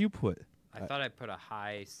 70s? What did you put? I thought I put a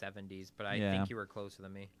high 70s, but I Yeah. think you were closer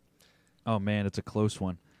than me. Oh man, it's a close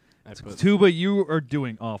one. I put, Tuba, you are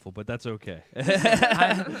doing awful, but that's okay.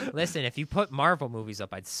 Listen, if you put Marvel movies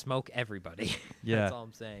up, I'd smoke everybody. Yeah. That's all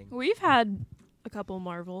I'm saying. We've had a couple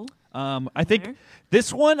Marvel. I think there.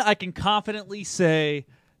 this one I can confidently say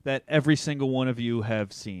that every single one of you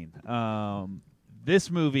have seen. This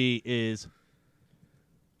movie is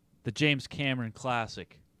the James Cameron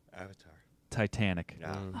classic, Avatar. Titanic.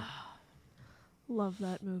 Yeah. Love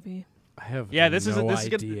that movie. I have Yeah, this is no this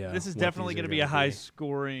is idea gonna, this is what definitely these going are to be a gonna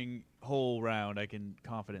high-scoring whole round. I can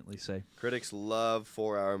confidently say. Critics love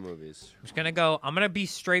 4-hour movies. I'm just gonna go. I'm gonna be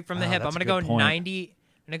straight from the Ah, hip. I'm that's a gonna good go point. 90.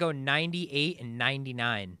 I'm gonna go 98 and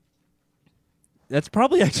 99. That's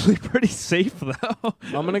probably actually pretty safe though.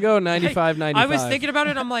 I'm going to go 95, 95. I was thinking about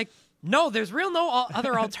it. I'm like, no, there's no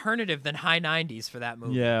other alternative than high 90s for that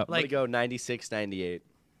movie. Yeah. I'm like going to go 96, 98.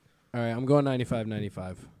 All right, I'm going 95,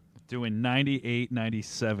 95. Doing 98,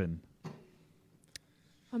 97.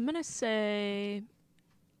 I'm going to say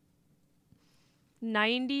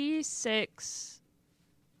 96,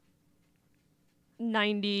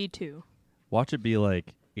 92. Watch it be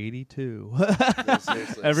like 82. No,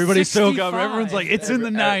 seriously. Everybody's so 65. gummy. Everyone's like, it's in the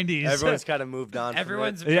 90s. Everyone's kind of moved on.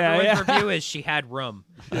 everyone's from Yeah, review is she had room.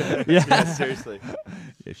 it. Yeah, seriously.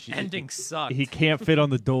 Yeah, she- Ending sucked. he can't fit on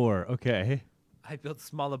the door. Okay. I built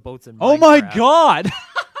smaller boats in Oh my Minecraft. God.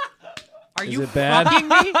 Are Is you it bad? fucking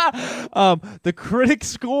me? The critic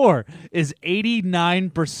score is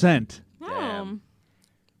 89%. Damn.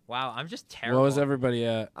 Wow, I'm just terrible. What was everybody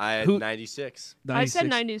at? I had Who- 96. I said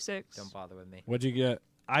 96. 96. Don't bother with me. What'd you get?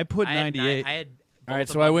 I put I had 98. I had All right,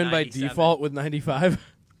 both so I above win by 97. default with 95.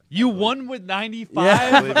 You won with 95?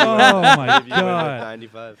 Yeah. I believe you Oh went- my I believe you went with God.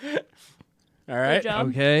 95. All right. Good job.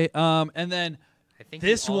 Okay. And then I think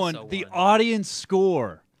this you one, also the won. audience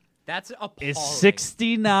score That's appalling. is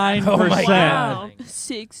 69%. Oh my Wow. God.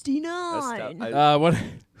 69. That's tough. What?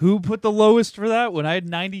 Who put the lowest for that one? I had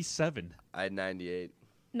 97. I had 98.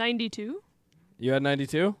 92. You had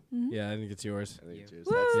 92? Yeah, I think it's yours. I think it's yours.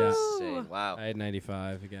 Woo! That's insane. Wow. I had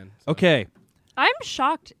 95 again. So. Okay. I'm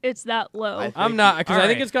shocked it's that low. I'm not, because I think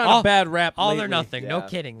Alright. it's gotten a bad rap All lately. or nothing. No Yeah.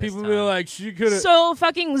 kidding. This People time. be like, she could have. So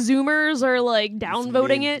fucking Zoomers are like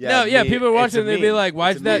downvoting it. Yeah. No, meme. people are It's watching a and they'd be meme. like,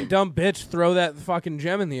 why'd It's a that meme. dumb bitch throw that fucking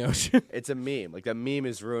gem in the ocean? It's a meme. Like, the meme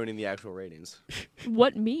is ruining the actual ratings.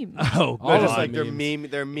 What meme? Oh, All They're of just the like, they're memes.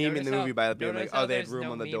 memeing the movie by being like, notice how oh, they had there's room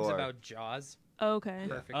no on the memes door. about Jaws. Okay.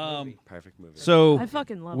 Perfect movie. Perfect movie. So I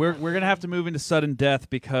fucking love we're that. gonna have to move into sudden death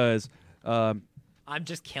because I'm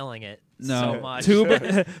just killing it no, so much.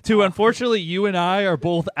 two. Unfortunately, you and I are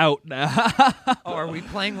both out now. Oh, are we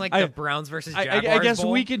playing like I- the Browns versus I Jaguars guess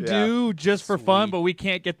Bowl? we can Yeah. do just for fun, Sweet. but we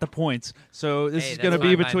can't get the points. So this Hey, is going to that's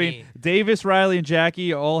be fine by between me. Davis, Riley, and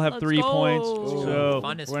Jackie. All have Let's 3 points. go. So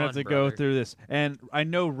Fun is we're gonna have fun, to go brother. through this. And I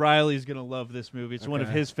know Riley's going to love this movie. It's one of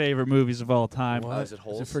Okay. his favorite movies of all time. Oh, is it Is it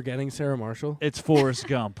holes? Forgetting Sarah Marshall? It's Forrest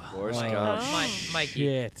Gump. Forrest Mike, Gump. Mikey,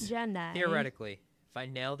 Shit. Jedi. theoretically, if I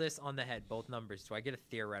nail this on the head, both numbers, do I get a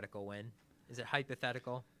theoretical win? Is it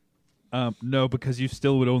hypothetical? No, because you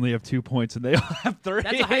still would only have 2 points, and they all have 3.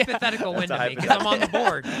 That's a hypothetical win a to me because I'm on the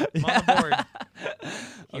board. I'm on the board.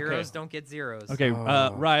 Heroes Okay. don't get zeros. Okay,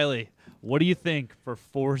 Oh. Riley, what do you think for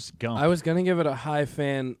Forrest Gump? I was gonna give it a high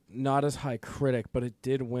fan, not as high critic, but it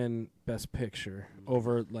did win Best Picture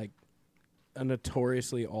over like a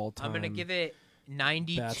notoriously all-time. I'm gonna give it batch of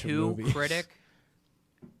 92 movies. critic.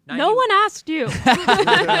 No one asked you. Sorry,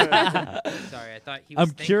 I thought he was I'm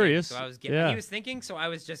thinking, curious. So I was giving, Yeah. He was thinking, so I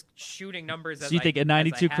was just shooting numbers. So you think a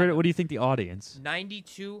 92 critic? What do you think the audience?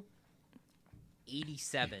 92,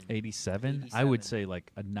 87. 87? I would 87. say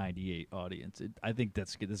like a 98 audience. I think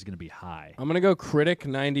this is going to be high. I'm gonna go critic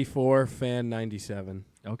 94, fan 97.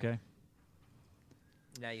 Okay.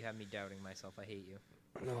 Now you have me doubting myself. I hate you.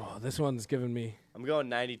 Oh, this one's giving me I'm going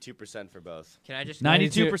 92% for both. Can I just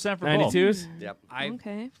 92% for both. 92s. Yep.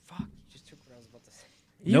 Okay. Fuck, you just took what I was about to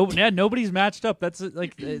say. Nobody's matched up. That's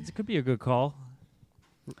it could be a good call.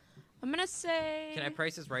 I'm gonna say. Can I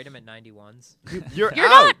prices right him at 91s? You're You're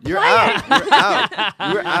out. not You're out. You're out.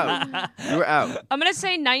 You're out. You're out. I'm gonna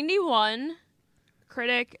say 91.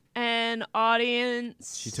 Critic and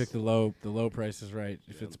audience. She took the low prices right.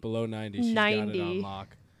 If it's below 90, she's got it 90. on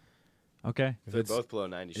lock. Okay. If they're both below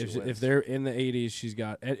 90, she If wins. they're in the 80s, she's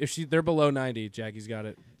got. If they're below 90, Jackie's got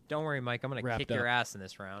it. Don't worry, Mike. I'm gonna Wrapped kick your up. ass in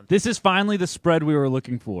this round. This is finally the spread we were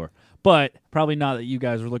looking for, but probably not that you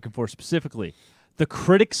guys were looking for specifically. The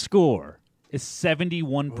critic score is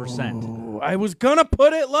 71%. Ooh, I was gonna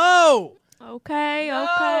put it low. Okay.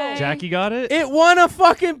 Okay. Jackie got it? It won a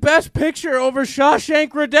fucking Best Picture over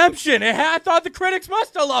Shawshank Redemption. I thought the critics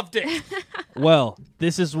must have loved it. Well,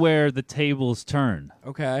 this is where the tables turn.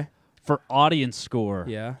 Okay. For audience score,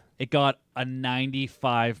 Yeah. it got a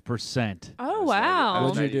 95%. Oh I wow.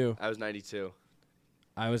 was What'd you 90 do? I was 92.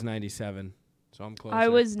 I was 97, so I'm close. I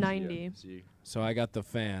was 90. So you I got the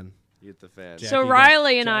fan. get the fan. Jack- So Jackie got-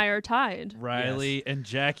 Riley and I are tied. Riley and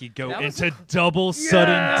Jackie go That was into double sudden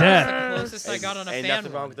death. That's the closest I got on a Ain't fan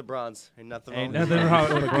nothing wrong one. with the bronze. Ain't nothing Ain't wrong with nothing the wrong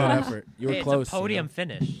bronze. with Good effort. You were Hey, close. it's a podium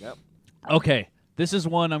finish. Yep. Okay, this is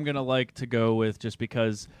one I'm going to like to go with just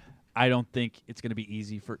because I don't think it's going to be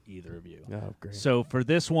easy for either of you. Oh, great. So for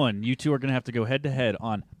this one, you two are going to have to go head to head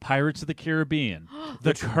on Pirates of the Caribbean,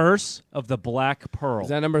 The Curse of the Black Pearl, Is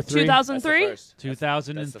that number 3? That's the 2003. first.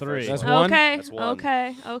 2003. That's one? Okay. That's one.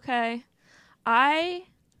 Okay. Okay. I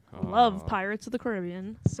love Pirates of the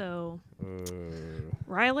Caribbean. So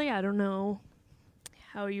Riley, I don't know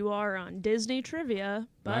how you are on Disney trivia,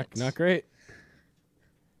 but Not great.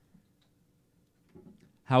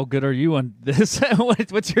 How good are you on this?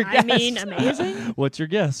 What's your guess? I mean, amazing. What's your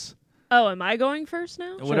guess? Oh, am I going first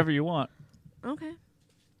now? Whatever you want. Okay.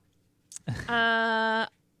 I'm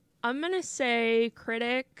gonna say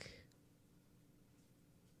critic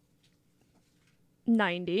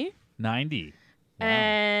 90 90. Wow.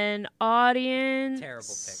 and audience.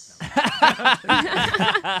 Terrible pick.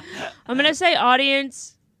 No. I'm gonna say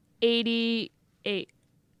audience 88.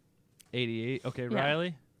 88. Okay, Yeah.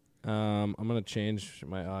 Riley. I'm gonna change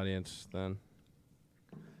my audience then.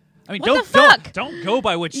 I mean, What the fuck? don't go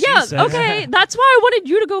by what she Yeah. says. Okay. That's why I wanted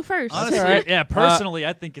you to go first. Honestly, all right. yeah. Personally,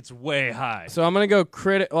 I think it's way high. So I'm gonna go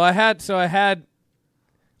critic. Well, I had.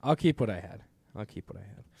 I'll keep what I had.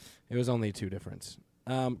 It was only 2 difference.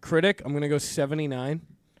 Critic, I'm gonna go 79.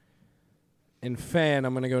 And fan,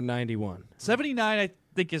 I'm gonna go 91. 79, I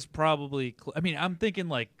think, is probably. I mean, I'm thinking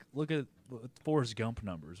like, look at what Forrest Gump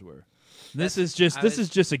numbers were. This is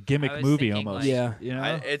just a gimmick I was movie thinking, almost. like- Yeah. You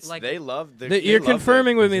know. It's Like- they love. You're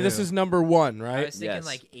confirming with me. They This do. is number 1, I right? was thinking Yes,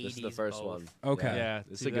 like 80s. this is the first both. one. Okay. yeah,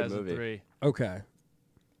 This is a good movie. 2003. Okay.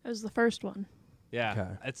 That was the first one. Yeah,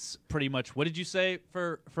 Okay. that's pretty much. What did you say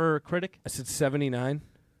for critic? I said 79.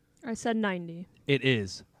 I said 90. It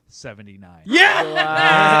is 79. Yeah.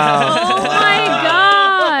 Oh my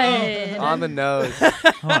god! On the nose.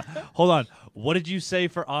 Hold on. What did you say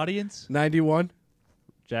for audience, 91.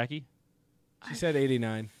 Jackie? She said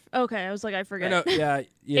 89. Okay, I was like, I forget. No, yeah.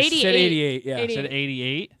 She said 88. Yeah. You said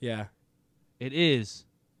 88. Yeah. It is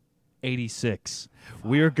 86.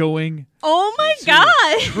 We are going Oh my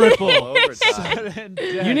god! triple. Overtime. Sudden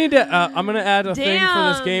You death. need to. I'm gonna add a thing for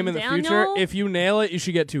this Damn, game in the future. Daniel. If you nail it, you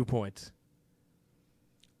should get 2 points.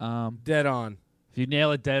 Dead on. If you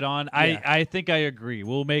nail it dead on, Yeah. I think I agree.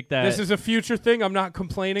 We'll make that. This is a future thing. I'm not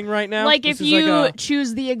complaining right now. Like This if is you like a,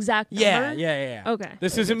 choose the exact number. yeah. Okay.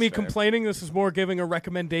 This isn't me that's fair. complaining. This is more giving a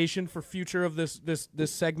recommendation for future of this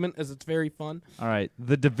segment, as it's very fun. All right.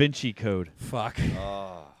 The Da Vinci Code. Fuck.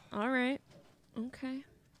 Oh. All right. Okay.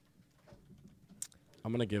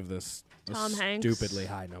 I'm gonna give this a Tom Hanks. stupidly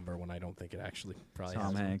high number when I don't think it actually probably Tom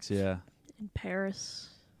has one. Hanks, yeah. In Paris.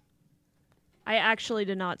 I actually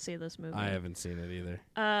did not see this movie. I haven't seen it either.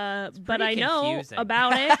 But pretty I know confusing.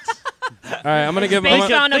 about it. All right, I'm gonna give. Based I'm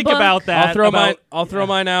gonna- on a Think book. about that. I'll throw about- mine. I'll throw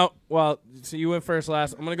mine out. Well, so you went first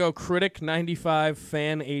last. I'm gonna go critic 95,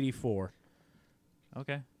 fan 84.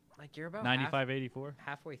 Okay. Like you're about 95, 84.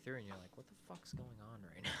 halfway through, and you're like, what the fuck's going on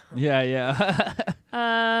right now? Yeah,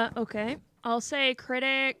 yeah. Okay. I'll say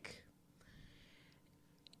critic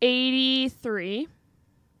 83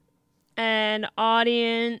 and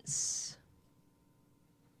audience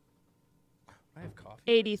I have coffee.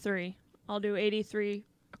 83. I'll do 83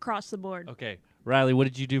 across the board. Okay. Riley, what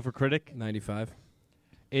did you do for critic? 95.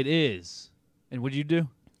 It is. And what did you do?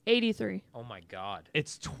 83. Oh my god.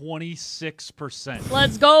 It's 26%.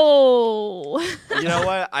 Let's go. You know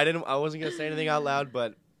what? I wasn't gonna say anything out loud,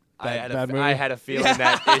 but Bad movie? I had a feeling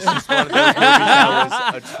that it's just one of those movies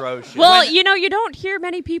that was atrocious. Well, you don't hear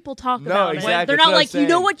many people talk about exactly, it. They're that's not what I'm like, you know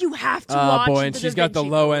saying. what, you have to watch. Boy, and the she's Da got the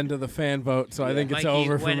Vinci low Code. end of the fan vote, so I think it's Mikey,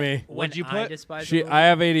 over for when- me. When What'd you I put? despise She, a movie, I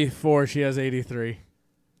have 84. She has 83.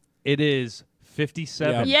 It is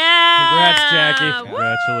 57. Yeah. Congrats, Jackie. Woo!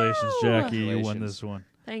 Congratulations, Jackie. You won Congratulations. this one.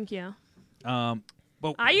 Thank you.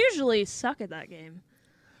 But I usually suck at that game.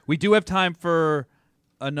 we do have time for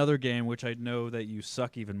another game, which I know that you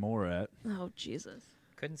suck even more at. Oh, Jesus.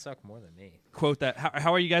 couldn't suck more than me. Quote that.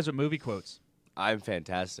 How are you guys with movie quotes? I'm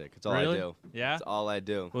fantastic. It's all Really? I do. Yeah? It's all I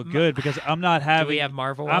do. Well, good, because I'm not having. Do we have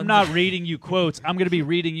Marvel I'm ones? not reading you quotes. I'm going to be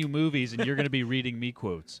reading you movies, and you're going to be reading me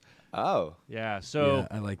quotes. Oh. Yeah. So. Yeah,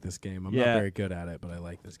 I like this game. I'm Yeah. not very good at it, but I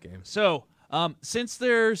like this game. So, since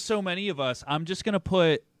there's so many of us, I'm just gonna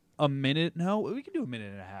put a minute. No, we can do a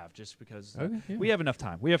minute and a half, just because Okay, yeah. we have enough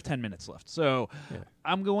time. We have 10 minutes left, so Yeah.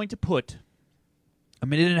 I'm going to put a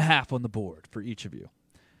minute and a half on the board for each of you,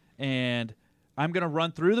 and I'm gonna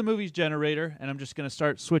run through the movies generator, and I'm just gonna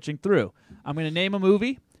start switching through. I'm gonna name a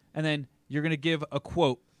movie, and then you're gonna give a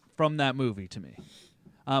quote from that movie to me.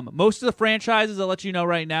 Most of the franchises, I'll let you know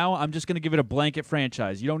right now, I'm just going to give it a blanket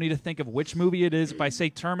franchise. You don't need to think of which movie it is. If I say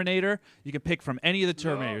Terminator, you can pick from any of the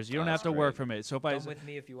Terminators. You don't have to work from it. So if I Come with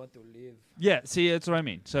me if you want to live. yeah, see, that's what I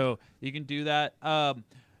mean. So you can do that.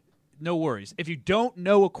 No worries. If you don't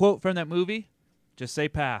know a quote from that movie, just say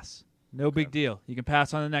pass. No big deal. You can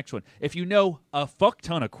pass on the next one. If you know a fuck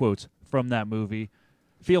ton of quotes from that movie,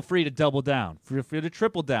 feel free to double down. Feel free to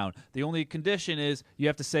triple down. The only condition is you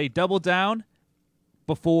have to say double down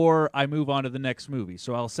before I move on to the next movie.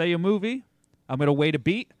 So I'll say a movie, I'm going to wait a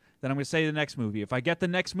beat, then I'm going to say the next movie. If I get the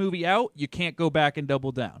next movie out, you can't go back and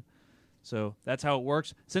double down. So that's how it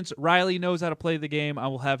works. Since Riley knows how to play the game, I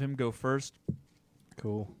will have him go first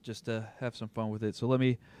Cool. just to have some fun with it. So let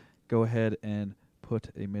me go ahead and put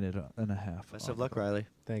a minute and a half. Best on of luck, Riley.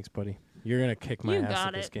 Thanks, buddy. You're going to kick my You ass got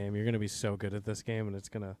at this it. game. You're going to be so good at this game, and it's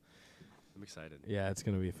going to, I'm excited. yeah, it's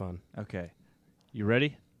going to be fun. Okay. You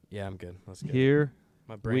ready? Yeah, I'm good. Let's go. Here.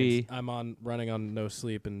 My brain's, I'm running on no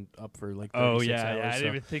sleep and up for like 36 Oh, hours. yeah. I so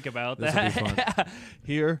didn't even think about this'll be that.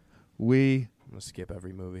 Here we I'm going to skip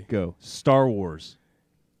every movie. go. Star Wars.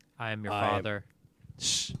 I am your I am- father.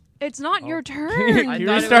 Shh. It's not your turn. Can you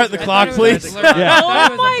restart the clock, please? Yeah.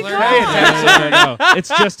 Oh my God. No. It's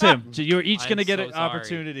just him. So you're each I'm going to get so an sorry.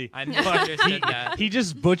 opportunity. I misunderstood that. He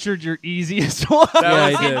just butchered your easiest one.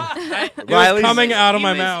 Yeah, I did. It was Riley's- coming out of He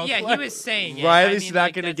my was- mouth. Yeah, he was saying it. Riley's I mean, not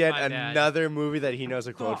like, going to that's get my bad. another movie that he knows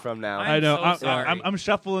a quote from now. I'm I know. so sorry. I'm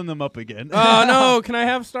shuffling them up again. Oh, no. Can I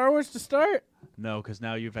have Star Wars to start? No, because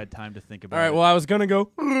now you've had time to think about All right, it. well, I was going to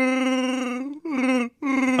go.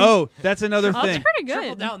 Oh, that's another Oh, that's thing. pretty Triple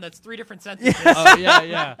good. down. That's 3 different sentences. Oh,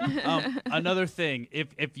 yeah. Another thing.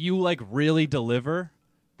 If you like really deliver,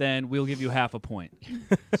 then we'll give you half a point.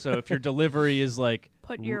 So if your delivery is like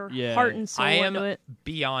put your yeah. heart and soul I am into it.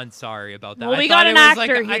 beyond sorry about that. Well, I we thought got it an was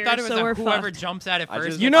actor like, I here, thought it was so we're whoever fucked. jumps at it I first.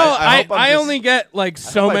 just- You know, I hope I'm I just- only get like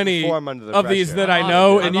so hope I many perform under the of these pressure. that I I'm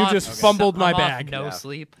know, off- and you I'm just off- fumbled my I'm off bag. No Yeah.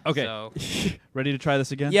 sleep. Okay. So, Ready to try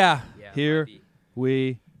this again? Yeah. yeah, Here might be.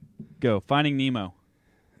 we go. Finding Nemo.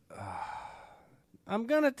 I'm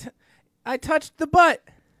gonna. I touched the butt.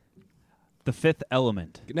 The Fifth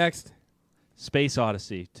Element. Next. Space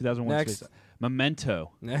Odyssey. 2001. Next. Space.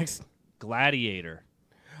 Memento. Next. Gladiator.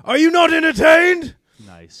 Are you not entertained?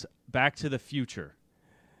 Nice. Back to the Future.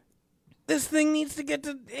 This thing needs to get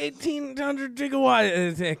to 1,800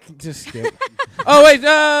 gigawatts. Just skip. Oh wait.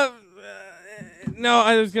 No,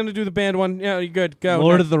 I was gonna do the band one. Yeah, you good? Go.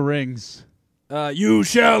 Lord next. of the Rings. You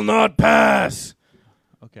shall not pass.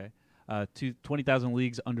 Okay. 20,000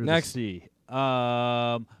 Leagues Under Next. the Sea.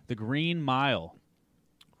 The Green Mile.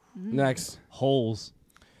 Next. Holes.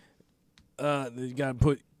 You gotta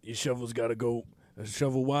put your shovel's gotta go a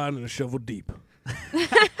shovel wide and a shovel deep.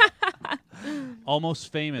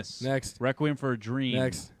 Almost Famous. Next. Requiem for a Dream.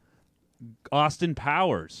 Next. Austin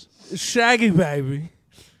Powers. Shaggy baby.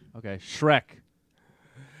 Okay. Shrek.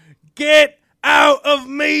 Get out of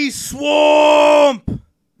me, swamp.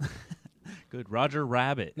 Good. Roger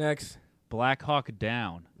Rabbit. Next. Black Hawk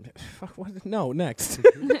Down. Fuck. What? No. Next.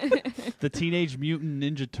 The Teenage Mutant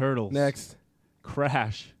Ninja Turtles. Next.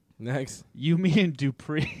 Crash. Next. Yumi and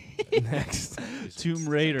Dupree. Next. Tomb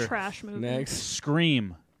Raider. Trash movie. Next.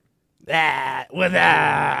 Scream. That with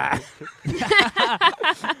that.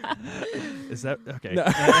 Is that okay?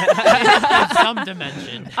 In some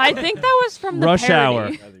dimension. I think that was from the Rush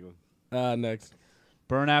parody. Hour. Next.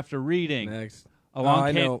 Burn After Reading. Next.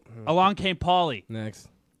 Along came Polly. Next.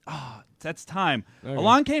 That's time. Okay.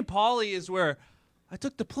 Along Came Polly is where I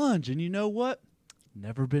took the plunge, and you know what?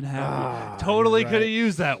 Never been happy. Totally you're could have right.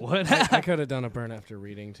 used that one. I could have done a burn after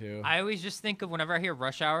reading too. I always just think of whenever I hear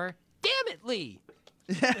Rush Hour, damn it, Lee.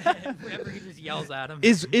 Whenever he just yells at him.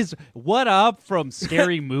 is What Up from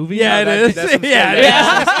Scary Movie? Yeah, it is. That's some Yeah, scary- it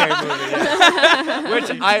that's some scary movie, yeah.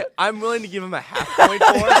 Which I'm willing to give him a half point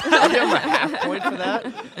for. I'll give him a half point for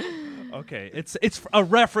that. Okay, it's a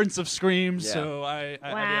reference of Scream, Yeah. so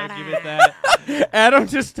I'll give it that. Adam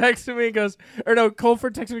just texted me and goes, or no,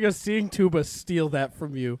 Colford texted me and goes, seeing Tuba steal that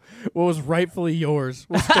from you, what was rightfully yours,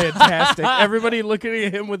 was fantastic. Everybody looking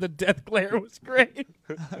at him with a death glare was great.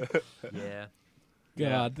 Yeah.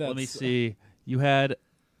 God, Let me that's- see. You had.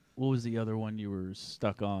 What was the other one you were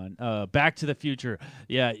stuck on? Back to the Future.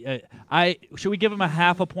 Yeah, should we give him a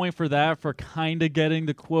half a point for that, for kind of getting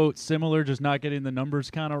the quote similar, just not getting the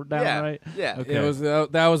numbers kind of down Yeah, right? yeah. Okay. It was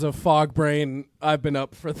that was a fog brain. I've been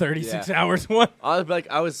up for 36 Yeah. hours. One. I was like,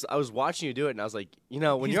 I was watching you do it, and I was like, you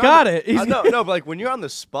know, when He's you're got on the, it. He's no, but like when you're on the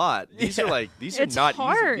spot, these are It's not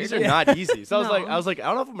hard. easy. These are not easy. So No. I was like, I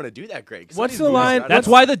don't know if I'm gonna do that great. 'cause some What's of the these movies line- are- That's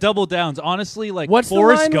why the double downs. Honestly, like What's the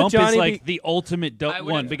Forrest line with Gump is Johnny like B- the ultimate I would've-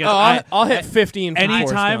 one because I'll hit 50 in Forrest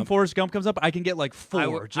anytime Gump. Forrest Gump comes up, I can get like four. I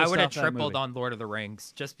would just have off that tripled movie. on Lord of the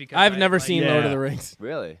Rings just because I've I, never like, seen Lord of Yeah. the Rings.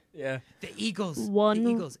 Really. Yeah. the Eagles. One- The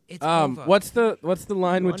Eagles. It's over. What's the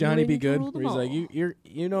line with One Johnny ring B. to Good? rule them Where he's like, all.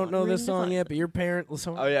 you don't know One this ring to song find yet, but your parent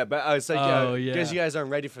song. Oh yeah, but I was like, Oh, because yeah. you guys aren't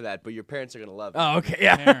ready for that, but your parents are gonna love it. Oh, okay,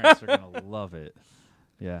 yeah. Parents are gonna love it.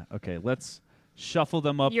 Yeah. Okay. Let's shuffle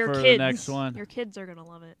them up Your for kids. the next one. Your kids are gonna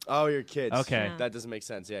love it. Oh, your kids. Okay. Yeah. That doesn't make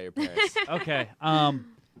sense. Yeah, your parents. Okay.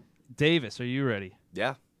 Davis, are you ready?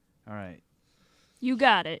 Yeah. All right. You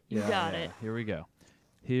got it. You Yeah, got yeah. it. Here we go.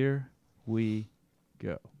 Here we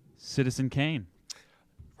go. Citizen Kane.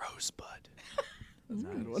 Rosebud.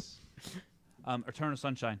 Nice. Return of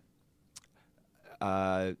Sunshine.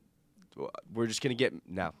 We're just gonna get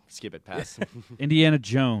skip it. Pass. Indiana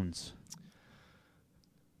Jones.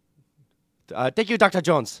 Thank you, Dr.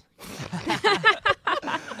 Jones.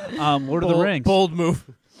 Lord of the Rings. Bold move.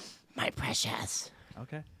 My precious.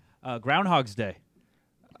 Okay. Groundhog's Day.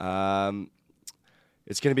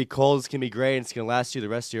 It's gonna be cold. It's gonna be gray, and it's gonna last you the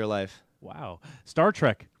rest of your life. Wow. Star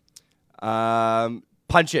Trek.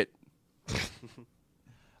 Punch it.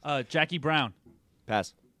 Jackie Brown.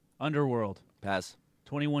 Pass. Underworld. Pass.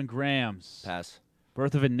 21 Grams. Pass.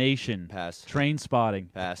 Birth of a Nation. Pass. Train Spotting.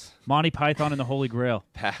 Pass. Monty Python and the Holy Grail.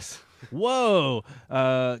 Pass. Whoa.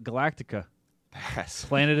 Galactica. Pass.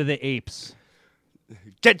 Planet of the Apes.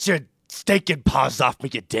 Get your stinking paws off me,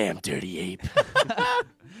 you damn dirty ape.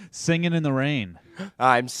 Singing in the Rain.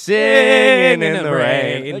 I'm singing in the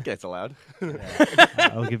rain. I think that's allowed.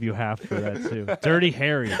 I'll give you half for that too. Dirty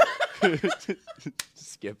Harry.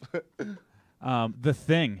 Skip. The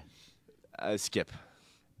Thing. Skip.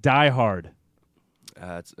 Die Hard.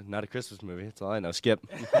 It's not a Christmas movie. That's all I know. Skip.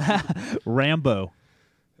 Rambo.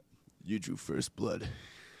 You drew first blood.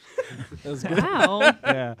 That was good. Wow.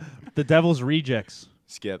 Yeah. The Devil's Rejects.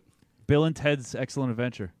 Skip. Bill and Ted's Excellent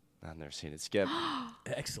Adventure. I've never seen it. Skip.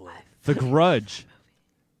 Excellent. The Grudge.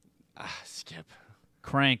 Skip.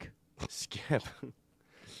 Crank. Skip.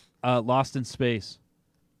 Lost in Space.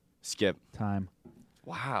 Skip. Time.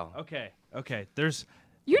 Wow. Okay. There's.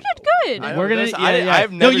 You did good. I know, We're gonna. those- Yeah.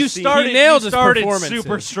 I've No, never you seen- started. He nailed you his started performances.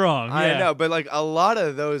 super strong. Yeah. I know, but like a lot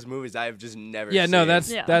of those movies, I've just never. Yeah, seen. no,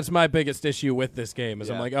 that's Yeah. that's my biggest issue with this game. Is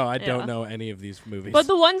I'm Yeah. like, oh, I Yeah. don't know any of these movies. But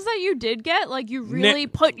the ones that you did get, like you really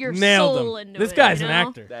put your nailed soul them. into This it. guy's you an know?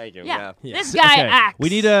 actor. Thank you. Yeah. Yeah. This guy Okay. acts.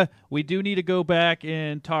 We do need to go back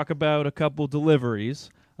and talk about a couple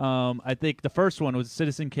deliveries. I think the first one was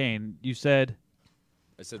Citizen Kane. You said,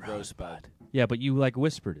 I said Rosebud. yeah, but you like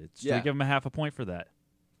whispered it. So Yeah. we give him a half a point for that.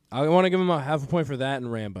 I want to give him a half a point for that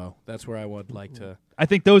and Rambo. That's where I would like to. I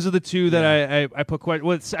think those are the two that I put quite.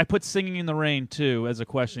 Well, I put Singing in the Rain too as a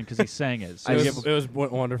question because he sang it. So It was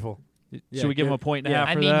wonderful. should we give him a point and a half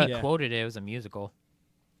I for mean, that? he quoted it. It was a musical.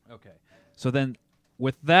 Okay. So then,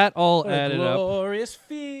 with that all added up, glorious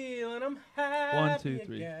feeling, I'm happy 1, 2,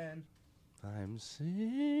 3. again. I'm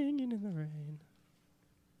singing in the rain.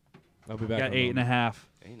 I'll be back. got in a 8.5.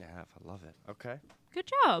 8.5. I love it. Okay. Good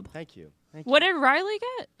job. Thank you. What did Riley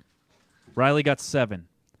get? Riley got 7.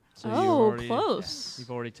 So you've Oh, already- close.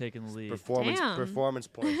 You've already taken the lead. Performance Damn. points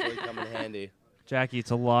really come in handy. Jackie,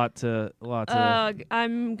 it's a lot to.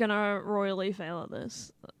 I'm gonna royally fail at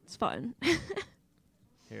this. It's fine.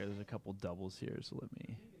 Here, there's a couple doubles here, so let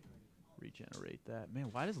me regenerate that. Man,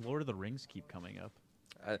 why does Lord of the Rings keep coming up?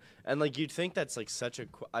 And like you'd think that's like such a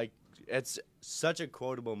it's such a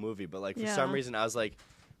quotable movie, but like for Yeah. some reason I was like,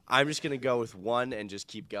 I'm just gonna go with one and just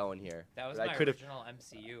keep going here. That was I my could have original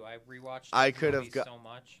MCU. I rewatched. I those could have movies got- so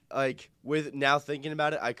much. like with now thinking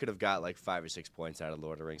about it, I could have got like 5 or 6 points out of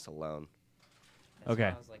Lord of the Rings alone. That's why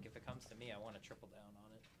Okay. I was like, if it comes to me, I want to triple down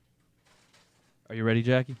on it. Are you ready,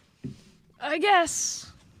 Jackie? I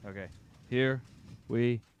guess. Okay. Here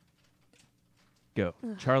we go.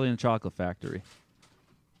 Charlie and the Chocolate Factory.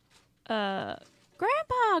 Grandpa,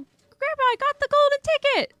 I got the golden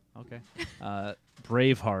ticket. Okay.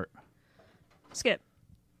 Braveheart. Skip.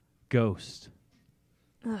 Ghost.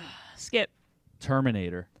 Skip.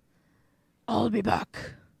 Terminator. I'll be back.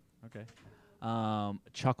 Okay.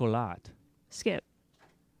 Chocolat. Skip.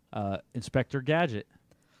 Inspector Gadget.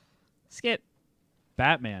 Skip.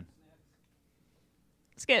 Batman.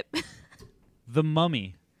 Skip. The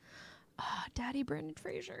Mummy. Daddy Brendan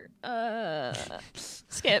Fraser.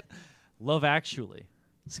 Skip. Love Actually.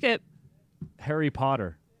 Skip. Harry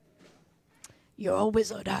Potter. You're a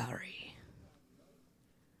wizard, Harry.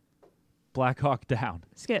 Black Hawk Down.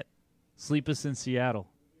 Skip. Sleepless in Seattle.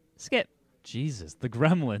 Skip. Jesus. The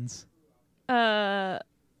Gremlins.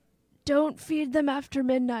 Don't feed them after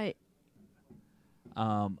midnight.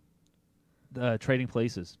 Trading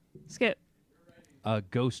Places. Skip.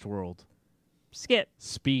 Ghost World. Skip.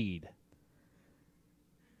 Speed.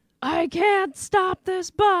 I can't stop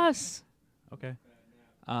this bus. Okay.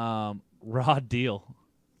 Raw Deal.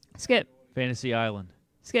 Skip. Fantasy Island.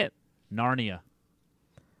 Skip. Narnia.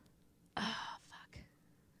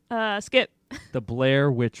 Skip. The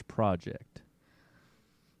Blair Witch Project.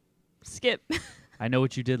 Skip. I Know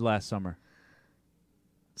What You Did Last Summer.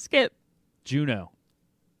 Skip. Juno.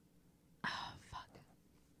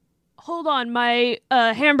 Hold on, my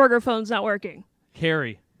hamburger phone's not working.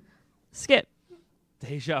 Carrie. Skip.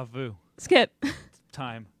 Deja Vu. Skip.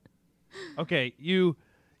 Time. Okay, you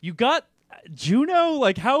got Juno?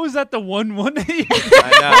 Like, how is that the one that you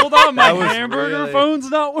I know. hold on, my That was hamburger really- phone's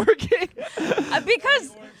not working?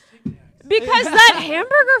 Because that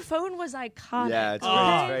hamburger phone was iconic. Yeah, it's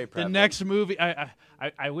Ah, very the prevalent. next movie,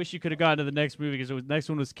 I wish you could have gotten to the next movie because the next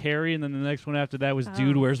one was Carrie, and then the next one after that was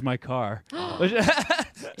Dude, Where's My Car? Yeah.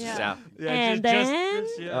 Yeah. And then,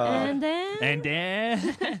 and then. And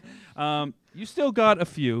then, you still got a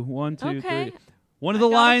few. 1, 2, Okay. 3. One of the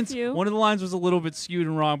got a lines, few. one of the lines was a little bit skewed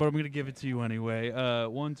and wrong, but I'm going to give it to you anyway.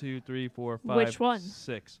 1, 2, 3, 4, 5, Which one?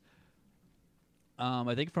 6.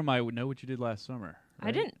 I think from I Would Know What You Did Last Summer. I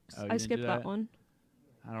right? didn't. Oh, you I didn't skipped do that one.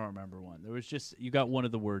 I don't remember one. There was just you got one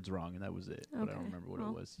of the words wrong, and that was it. But I Okay, don't remember what well.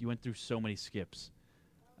 it was. You went through so many skips.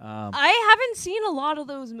 I haven't seen a lot of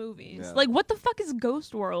those movies. Yeah. Like, what the fuck is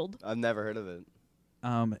Ghost World? I've never heard of it.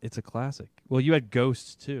 It's a classic. Well, you had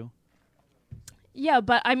Ghosts too. Yeah,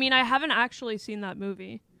 but I mean, I haven't actually seen that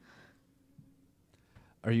movie.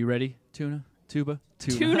 Are you ready? Tuna, tuba,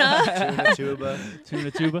 Tuna. Tuna tuba. tuna,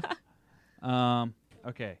 tuba.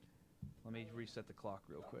 Okay. Let me reset the clock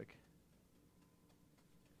real quick.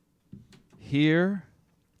 Here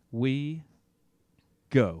we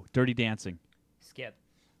go. Dirty Dancing. Skip.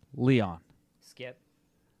 Leon. Skip.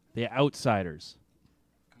 The Outsiders.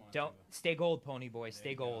 Don't stay gold, pony boy.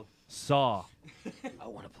 Stay gold. Saw. I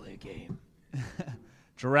want to play a game.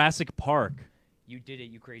 Jurassic Park. You did it,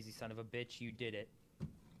 you crazy son of a bitch. You did it.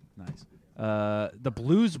 Nice. The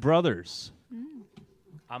Blues Brothers.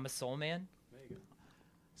 I'm a soul man.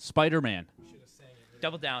 Spider-Man.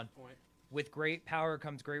 Double down. With great power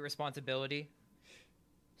comes great responsibility.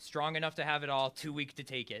 Strong enough to have it all, too weak to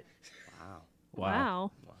take it.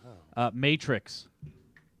 Wow. Matrix.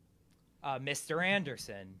 Mr.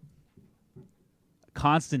 Anderson.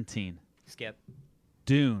 Constantine. Skip.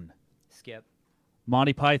 Dune. Skip.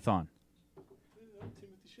 Monty Python.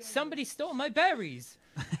 Somebody stole my berries.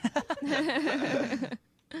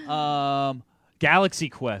 Galaxy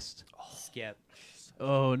Quest. Skip.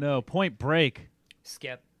 Oh no. Point Break.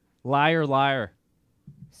 Skip. Liar Liar.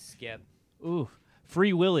 Skip. Ooh.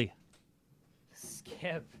 Free Willy.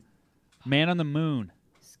 Skip. Man on the Moon.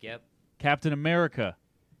 Skip. Captain America.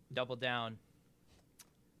 Double down.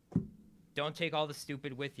 Don't take all the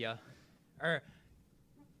stupid with you. Or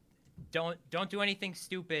don't do anything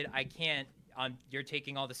stupid. I can't. You're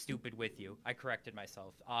taking all the stupid with you. I corrected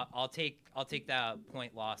myself. I'll take that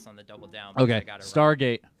point loss on the double down. because I Okay. got it right.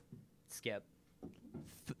 Stargate. Skip.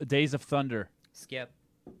 Days of Thunder. Skip.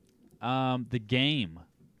 The Game.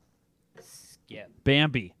 Skip.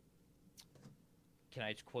 Bambi. Can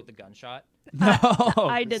I quote the gunshot? No.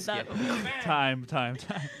 I did that. Time.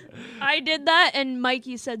 I did that, and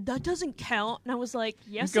Mikey said, that doesn't count. And I was like,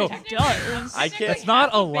 yes, Go. it does. I can't. It's not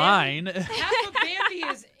a line. Half of Bambi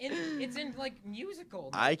is in like musical.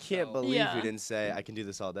 I can't so. believe Yeah. you didn't say I can do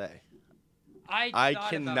this all day. I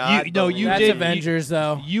cannot. You That's did. Avengers,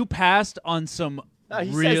 though. You passed on some No, he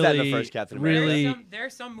really, says that in the first Captain America. really.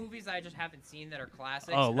 There's some movies I just haven't seen that are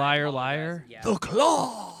classics. Oh, and I Liar, apologize. Liar. Yeah.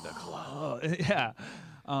 Claw. Yeah.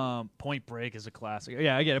 Point Break is a classic.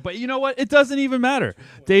 Yeah, I get it. But you know what? It doesn't even matter.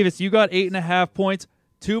 Davis, you got 8.5 points.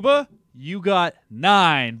 Tuba, you got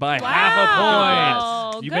 9 by half a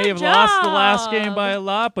Wow. point. You Good may have lost the last job. game by a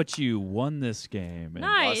lot, but you won this game. And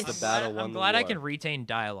Nice. Lost the battle, I'm won the glad I war. can retain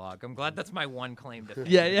dialogue. I'm glad that's my one claim to fame.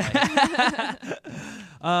 Yeah.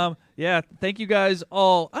 Yeah. Thank you guys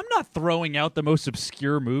all. I'm not throwing out the most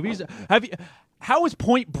obscure movies. How is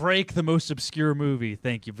Point Break the most obscure movie?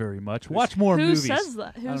 Thank you very much. Watch more Who movies. says that?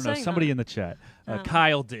 I don't know. Who's saying Somebody that? in the chat. Oh.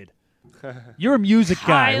 Kyle did. You're a music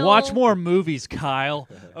guy. Kyle? Watch more movies, Kyle.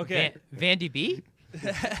 Okay. Vandy B?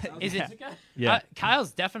 Is it? Yeah.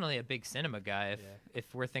 Kyle's definitely a big cinema guy. If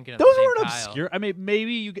we're thinking of Those the same weren't Kyle. obscure. I mean,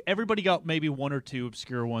 maybe everybody got maybe 1 or 2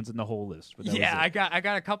 obscure ones in the whole list. But that Yeah, was it. I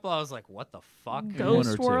got a couple. I was like, what the fuck? One or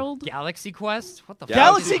Ghost two. World? Galaxy Quest? What the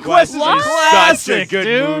Galaxy fuck? Quest is a What? classic, Such a good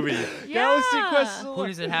dude. movie. Galaxy Yeah. Quest. Is Who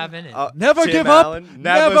does it have in it? Never Tim give Allen, up.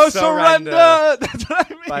 never Never surrender. surrender. That's what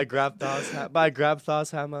I mean. By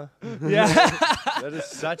Grabthar's hammer. Yeah. That is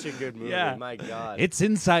such a good movie. Yeah. My God. It's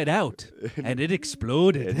Inside Out, and it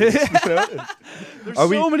exploded. There's Are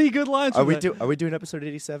we- so many good lines. Are from we that. are we doing episode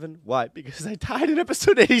 87? Why? Because I died in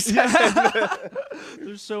episode 87.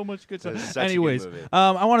 There's so much good That stuff. is such a good Anyways, movie.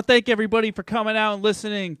 I want to thank everybody for coming out and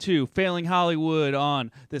listening to Failing Hollywood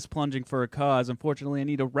on this Plunging for a Cause. Unfortunately, I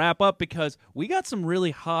need to wrap up because we got some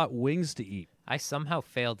really hot wings to eat. I somehow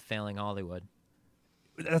failed Failing Hollywood.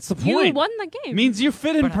 That's the You point. won the game. Means you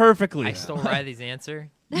fit in But perfectly. I stole Riley's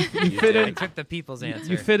answer. you fit I in. took the people's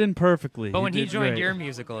answer. You fit in perfectly. But You when he did joined great. your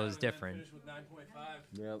musical, it was different.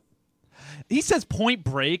 Yep. He says Point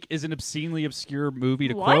Break is an obscenely obscure movie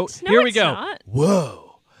to What? quote. No, Here we it's go. not.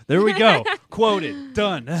 Whoa. There we go. Quoted.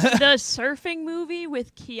 Done. The surfing movie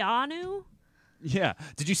with Keanu? Yeah.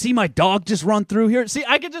 Did you see my dog just run through here? See,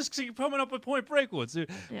 I could just see you coming up with Point Break ones. Dude.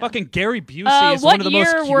 Yeah. Fucking Gary Busey is What one of the most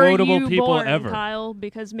year were quotable you people born, ever. Kyle?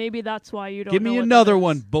 Because maybe that's why you don't Give know me what another that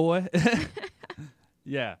one, is. boy.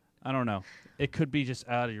 Yeah. I don't know. It could be just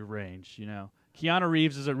out of your range, you know. Keanu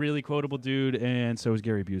Reeves is a really quotable dude, and so is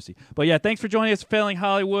Gary Busey. But yeah, thanks for joining us, Failing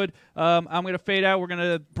Hollywood. I'm going to fade out. We're going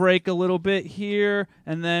to break a little bit here,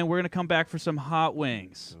 and then we're going to come back for some hot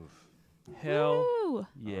wings. Hell Woo.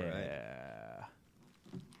 yeah.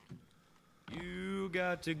 You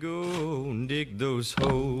got to go and dig those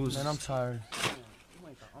holes. Man, I'm tired.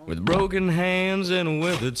 With broken hands and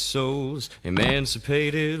withered souls,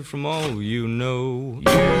 emancipated from all you know.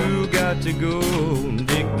 You got to go and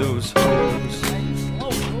dig those holes.